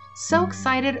neck, so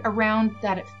excited around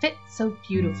that it fit so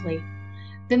beautifully.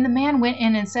 Then the man went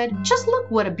in and said, "Just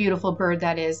look what a beautiful bird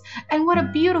that is, and what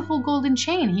a beautiful golden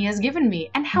chain he has given me,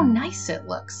 and how nice it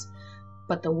looks."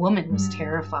 But the woman was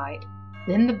terrified.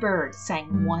 Then the bird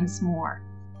sang once more.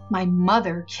 "My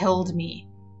mother killed me,"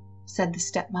 said the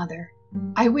stepmother.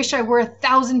 "I wish I were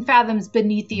 1,000 fathoms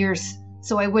beneath the earth,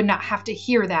 so I would not have to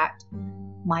hear that.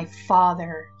 My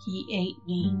father, he ate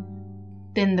me."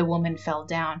 Then the woman fell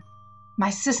down. "My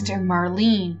sister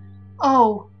Marlene."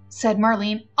 "Oh," said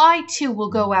Marlene, "I too will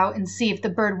go out and see if the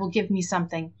bird will give me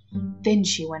something." Then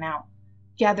she went out,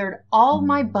 gathered all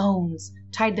my bones,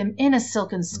 tied them in a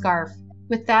silken scarf.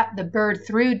 With that, the bird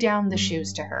threw down the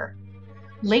shoes to her.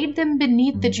 "Laid them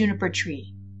beneath the juniper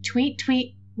tree. Tweet,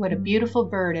 tweet, what a beautiful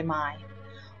bird am I."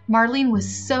 Marlene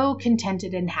was so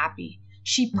contented and happy.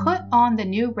 She put on the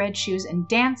new red shoes and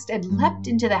danced and leapt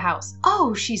into the house.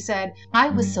 "Oh," she said, "I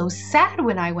was so sad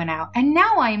when I went out, and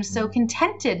now I am so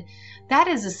contented. That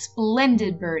is a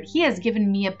splendid bird. He has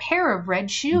given me a pair of red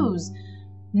shoes."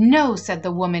 "No," said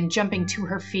the woman, jumping to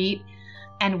her feet,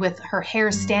 and with her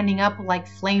hair standing up like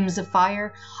flames of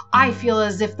fire. "I feel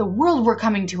as if the world were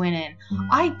coming to an end.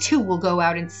 I too will go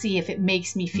out and see if it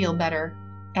makes me feel better."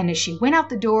 And as she went out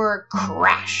the door,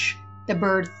 crash! The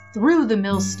bird threw the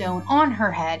millstone on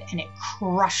her head, and it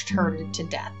crushed her to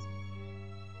death.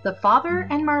 The father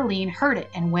and Marlene heard it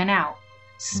and went out.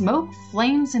 Smoke,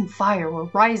 flames, and fire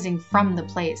were rising from the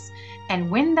place,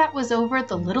 and when that was over,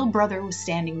 the little brother was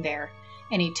standing there,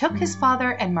 and he took his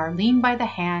father and Marlene by the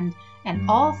hand, and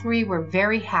all three were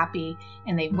very happy,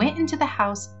 and they went into the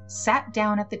house, sat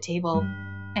down at the table,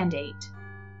 and ate.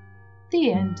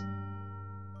 The end.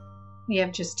 we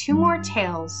have just two more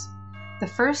tales. The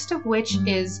first of which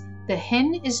is The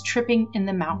Hen is Tripping in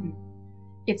the Mountain.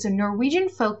 It's a Norwegian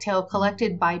folktale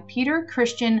collected by Peter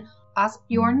Christian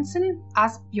Asbjornsen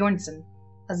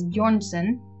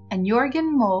and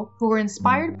Jørgen Moe, who were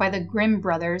inspired by the Grimm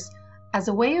brothers as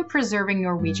a way of preserving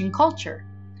Norwegian culture.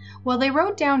 While they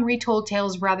wrote down retold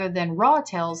tales rather than raw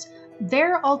tales,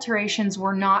 their alterations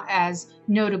were not as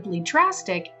notably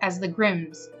drastic as the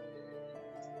Grimms.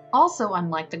 Also,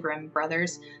 unlike the Grimm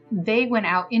brothers, they went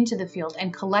out into the field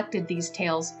and collected these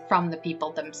tales from the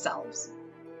people themselves.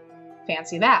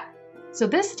 Fancy that. So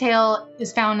this tale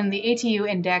is found in the ATU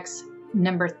Index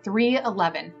number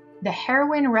 311. The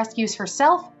heroine rescues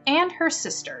herself and her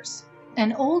sisters.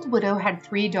 An old widow had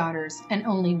 3 daughters and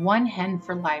only 1 hen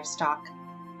for livestock.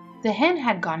 The hen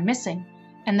had gone missing,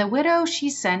 and the widow she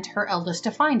sent her eldest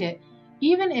to find it,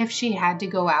 even if she had to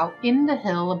go out in the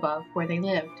hill above where they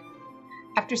lived.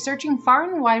 After searching far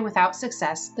and wide without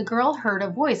success, the girl heard a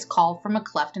voice call from a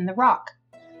cleft in the rock.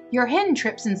 "Your hen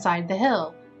trips inside the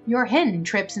hill. Your hen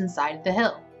trips inside the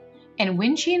hill." And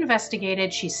when she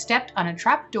investigated, she stepped on a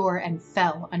trap door and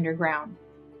fell underground.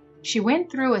 She went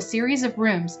through a series of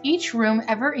rooms, each room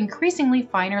ever increasingly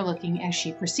finer looking as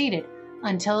she proceeded,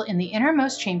 until in the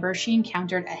innermost chamber she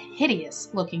encountered a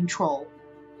hideous-looking troll.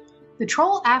 The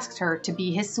troll asked her to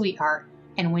be his sweetheart,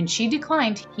 and when she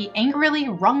declined, he angrily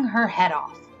wrung her head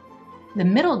off. The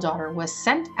middle daughter was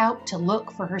sent out to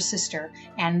look for her sister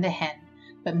and the hen,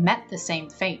 but met the same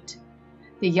fate.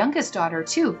 The youngest daughter,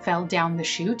 too, fell down the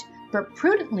chute, but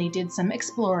prudently did some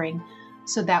exploring,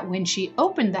 so that when she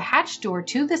opened the hatch door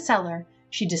to the cellar,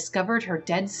 she discovered her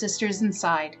dead sisters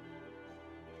inside.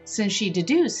 Since she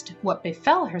deduced what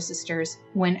befell her sisters,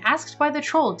 when asked by the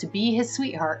troll to be his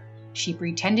sweetheart, she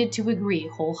pretended to agree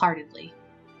wholeheartedly.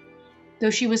 Though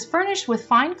she was furnished with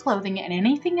fine clothing and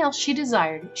anything else she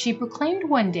desired, she proclaimed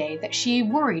one day that she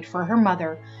worried for her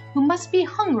mother, who must be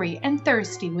hungry and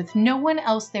thirsty with no one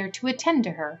else there to attend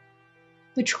to her.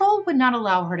 The troll would not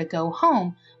allow her to go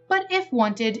home, but if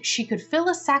wanted, she could fill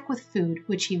a sack with food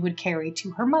which he would carry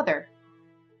to her mother.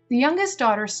 The youngest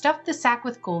daughter stuffed the sack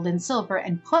with gold and silver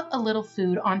and put a little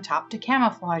food on top to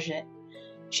camouflage it.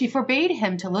 She forbade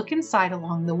him to look inside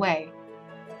along the way.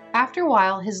 After a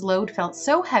while, his load felt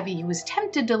so heavy he was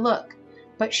tempted to look,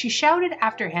 but she shouted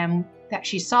after him that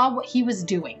she saw what he was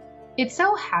doing. It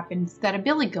so happened that a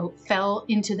billy goat fell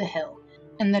into the hill,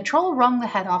 and the troll wrung the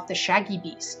head off the shaggy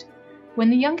beast. When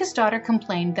the youngest daughter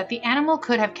complained that the animal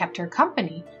could have kept her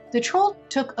company, the troll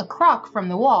took a crock from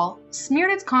the wall,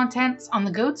 smeared its contents on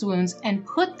the goat's wounds, and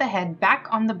put the head back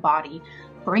on the body,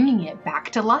 bringing it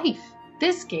back to life.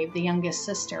 This gave the youngest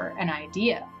sister an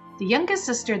idea. The youngest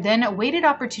sister then awaited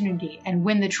opportunity, and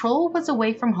when the troll was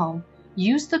away from home,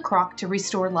 used the crock to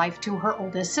restore life to her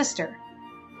oldest sister.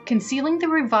 Concealing the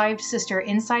revived sister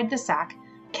inside the sack,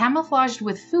 camouflaged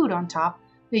with food on top,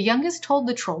 the youngest told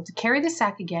the troll to carry the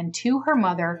sack again to her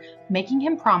mother, making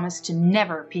him promise to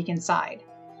never peek inside.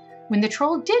 When the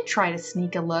troll did try to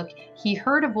sneak a look, he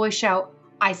heard a voice shout,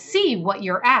 "I see what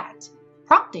you're at,"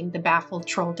 prompting the baffled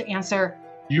troll to answer,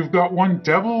 "You've got one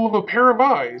devil of a pair of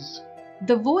eyes."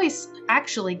 The voice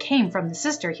actually came from the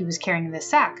sister he was carrying in the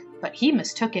sack, but he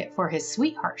mistook it for his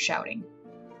sweetheart shouting.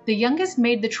 The youngest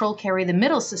made the troll carry the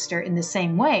middle sister in the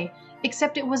same way,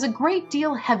 except it was a great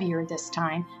deal heavier this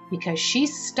time because she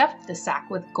stuffed the sack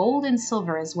with gold and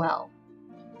silver as well.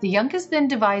 The youngest then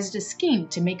devised a scheme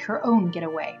to make her own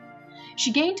getaway.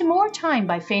 She gained more time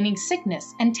by feigning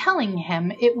sickness and telling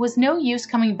him it was no use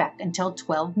coming back until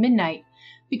 12 midnight,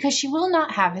 because she will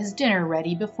not have his dinner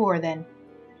ready before then.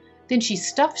 Then she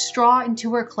stuffed straw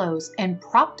into her clothes and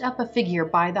propped up a figure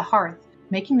by the hearth,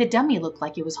 making the dummy look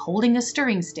like it was holding a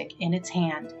stirring stick in its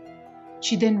hand.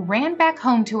 She then ran back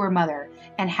home to her mother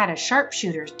and had a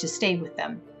sharpshooter to stay with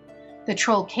them. The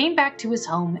troll came back to his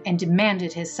home and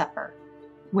demanded his supper.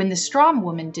 When the straw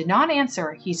woman did not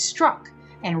answer, he struck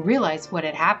and realized what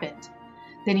had happened.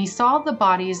 Then he saw the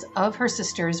bodies of her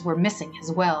sisters were missing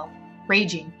as well.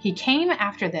 Raging, he came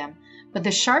after them, but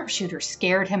the sharpshooter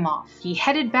scared him off. He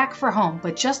headed back for home,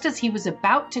 but just as he was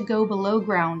about to go below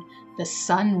ground, the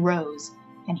sun rose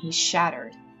and he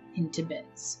shattered into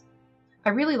bits. I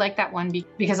really like that one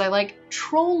because I like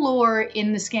troll lore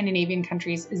in the Scandinavian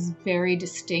countries is very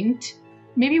distinct.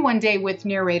 Maybe one day with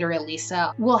narrator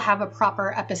Elisa, we'll have a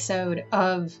proper episode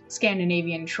of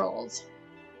Scandinavian trolls.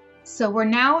 So we're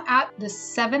now at the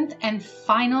 7th and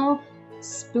final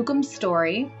Spookum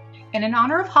story. And in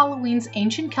honor of Halloween's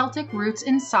ancient Celtic roots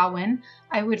in Samhain,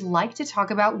 I would like to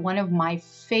talk about one of my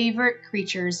favorite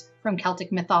creatures from Celtic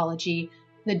mythology,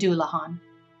 the Dullahan.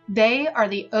 They are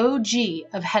the OG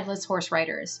of headless horse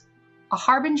riders. a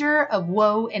harbinger of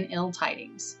woe and ill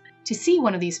tidings. To see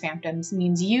one of these phantoms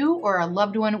means you or a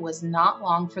loved one was not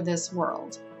long for this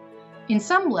world. In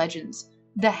some legends,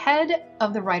 the head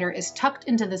of the rider is tucked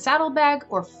into the saddlebag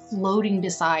or floating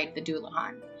beside the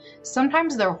Dullahan.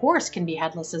 Sometimes their horse can be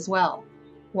headless as well.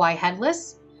 Why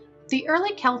headless? The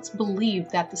early Celts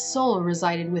believed that the soul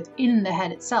resided within the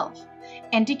head itself,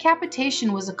 and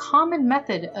decapitation was a common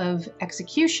method of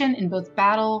execution in both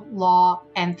battle, law,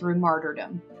 and through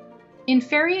martyrdom. In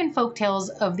Fairy and Folktales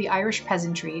of the Irish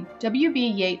Peasantry, W.B.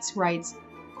 Yeats writes,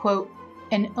 quote,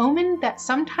 "An omen that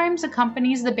sometimes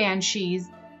accompanies the banshees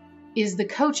is the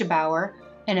coach-a-bower,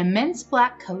 an immense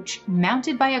black coach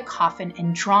mounted by a coffin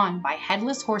and drawn by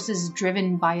headless horses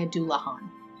driven by a Dullahan.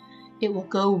 It will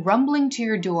go rumbling to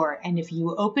your door, and if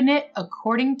you open it,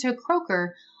 according to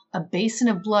Croker, a basin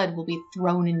of blood will be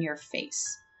thrown in your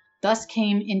face. Thus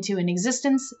came into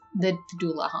existence the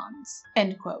Dullahans."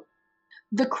 End quote.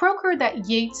 The Croker that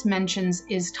Yeats mentions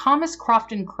is Thomas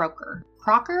Crofton Croker.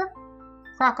 Croker?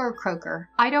 Croker.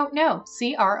 I don't know.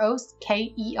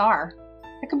 Croker.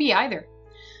 It could be either.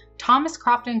 Thomas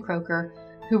Crofton Croker,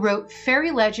 who wrote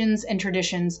Fairy Legends and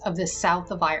Traditions of the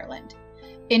South of Ireland.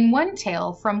 In one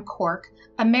tale from Cork,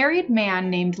 a married man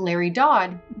named Larry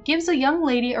Dodd gives a young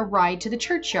lady a ride to the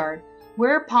churchyard,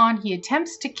 whereupon he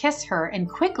attempts to kiss her and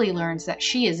quickly learns that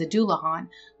she is a Dullahan,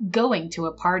 going to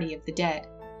a party of the dead.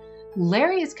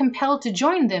 Larry is compelled to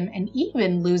join them and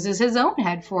even loses his own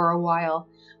head for a while,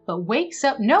 but wakes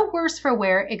up no worse for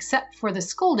wear except for the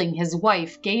scolding his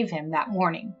wife gave him that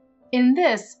morning. In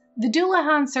this, the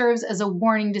Dullahan serves as a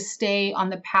warning to stay on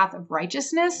the path of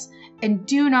righteousness and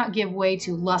do not give way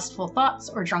to lustful thoughts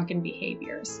or drunken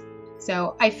behaviors.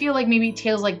 So I feel like maybe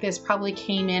tales like this probably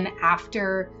came in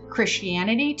after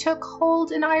Christianity took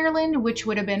hold in Ireland, which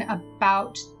would have been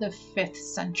about the 5th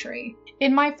century.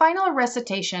 In my final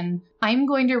recitation, I'm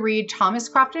going to read Thomas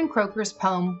Crofton Croker's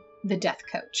poem, The Death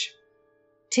Coach.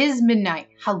 "'Tis midnight,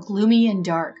 how gloomy and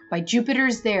dark, by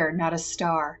Jupiter's there not a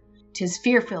star. 'Tis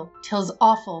fearful, 'tis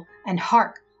awful, and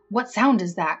hark, what sound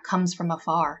is that comes from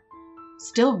afar?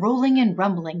 Still rolling and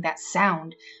rumbling, that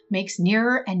sound makes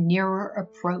nearer and nearer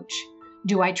approach.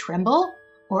 Do I tremble,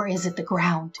 or is it the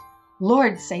ground?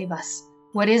 Lord save us,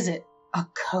 what is it? A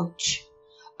coach.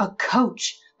 A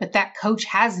coach, but that coach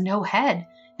has no head,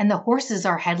 and the horses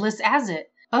are headless as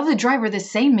it. Of the driver the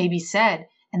same may be said,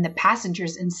 and the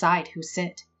passengers inside who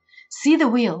sit. See the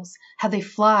wheels, how they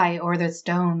fly o'er the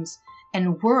stones,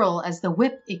 and whirl as the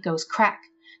whip it goes crack.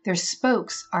 Their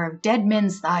spokes are of dead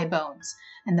men's thigh bones,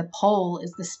 and the pole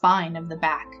is the spine of the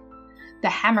back. The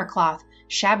hammercloth,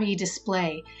 shabby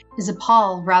display, is a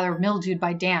pall rather mildewed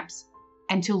by damps,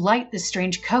 and to light the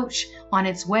strange coach on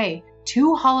its way,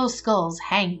 2 hollow skulls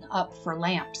hang up for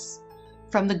lamps.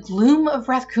 From the gloom of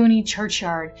Rathcooney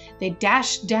churchyard they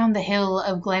dash down the hill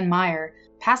of Glenmire,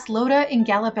 past Loda and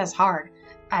gallop as hard,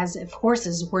 as if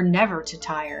horses were never to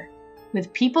tire.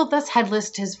 With people thus headless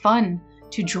 'tis fun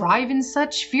to drive in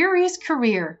such furious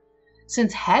career,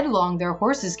 since headlong their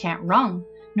horses can't run,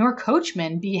 nor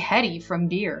coachmen be heady from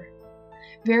beer.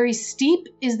 Very steep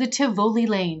is the Tivoli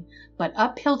lane, but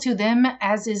uphill to them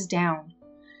as is down,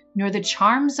 nor the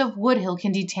charms of Woodhill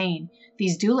can detain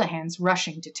these Dullahans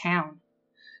rushing to town.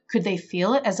 Could they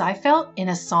feel it as I felt in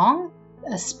a song,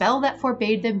 a spell that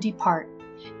forbade them depart,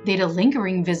 they'd a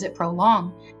lingering visit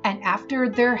prolong, and after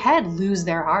their head lose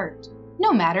their heart.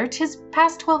 No matter, 'tis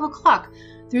past 12 o'clock,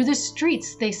 through the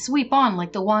streets they sweep on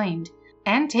like the wind,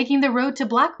 and taking the road to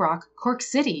Blackrock, Cork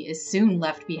City is soon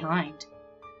left behind.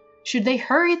 Should they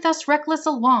hurry thus reckless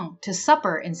along, to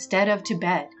supper instead of to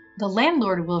bed, the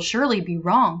landlord will surely be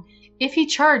wrong, if he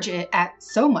charge it at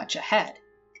so much a head.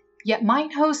 Yet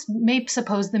mine host may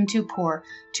suppose them too poor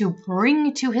to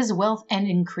bring to his wealth and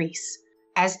increase,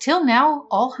 as till now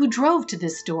all who drove to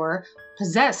this door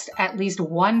possessed at least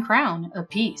 1 crown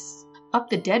apiece. Up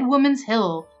the dead woman's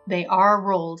hill they are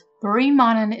rolled, Bury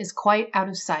Monnon is quite out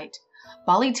of sight.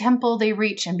 Bolly Temple they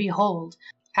reach and behold,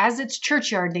 as its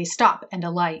churchyard they stop and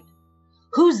alight.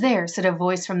 "Who's there?" said a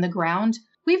voice from the ground.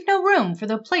 "We've no room, for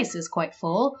the place is quite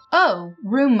full." "Oh,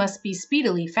 room must be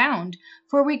speedily found,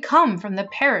 for we come from the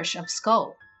parish of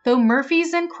Scull. Though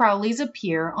Murphys and Crowleys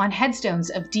appear on headstones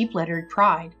of deep-lettered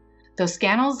pride, though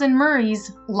Scannells and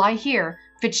Murrays lie here,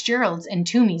 Fitzgeralds and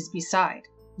Toomeys beside,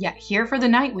 yet here for the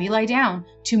night we lie down,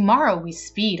 tomorrow we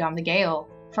speed on the gale,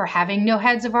 for having no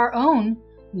heads of our own,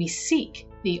 we seek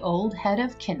the old head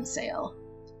of Kinsale."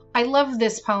 I love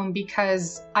this poem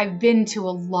because I've been to a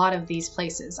lot of these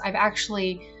places. I've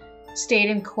actually stayed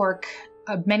in Cork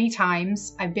many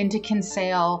times. I've been to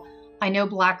Kinsale. I know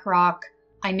Blackrock.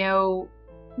 I know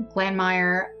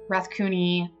Glanmire,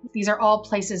 Rathcooney, these are all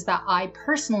places that I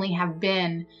personally have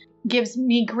been. Gives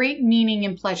me great meaning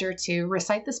and pleasure to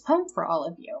recite this poem for all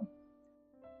of you.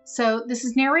 So this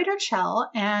is narrator Chell,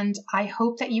 and I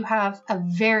hope that you have a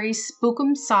very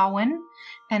spookum Samhain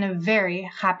and a very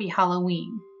happy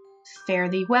Halloween. Fare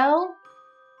thee well,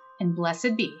 and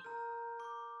blessed be.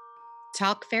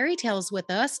 Talk fairy tales with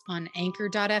us on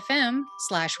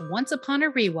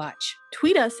anchor.fm/onceuponarewatch.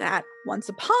 Tweet us at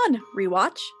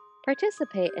OnceUponRewatch.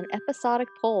 Participate in episodic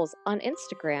polls on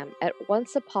Instagram at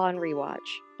OnceUponRewatch.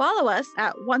 Follow us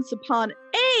at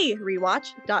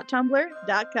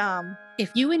OnceUponARewatch.tumblr.com.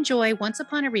 If you enjoy Once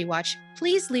Upon a Rewatch,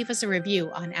 please leave us a review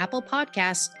on Apple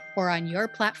Podcasts or on your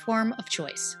platform of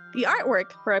choice. The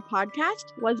artwork for our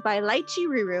podcast was by Lychee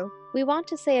Ruru. We want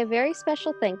to say a very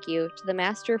special thank you to the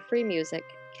master of free music,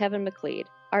 Kevin MacLeod.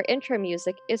 Our intro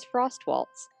music is Frost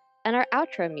Waltz, and our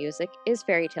outro music is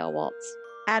Fairy Tale Waltz.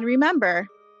 And remember,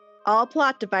 all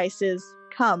plot devices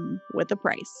come with a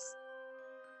price.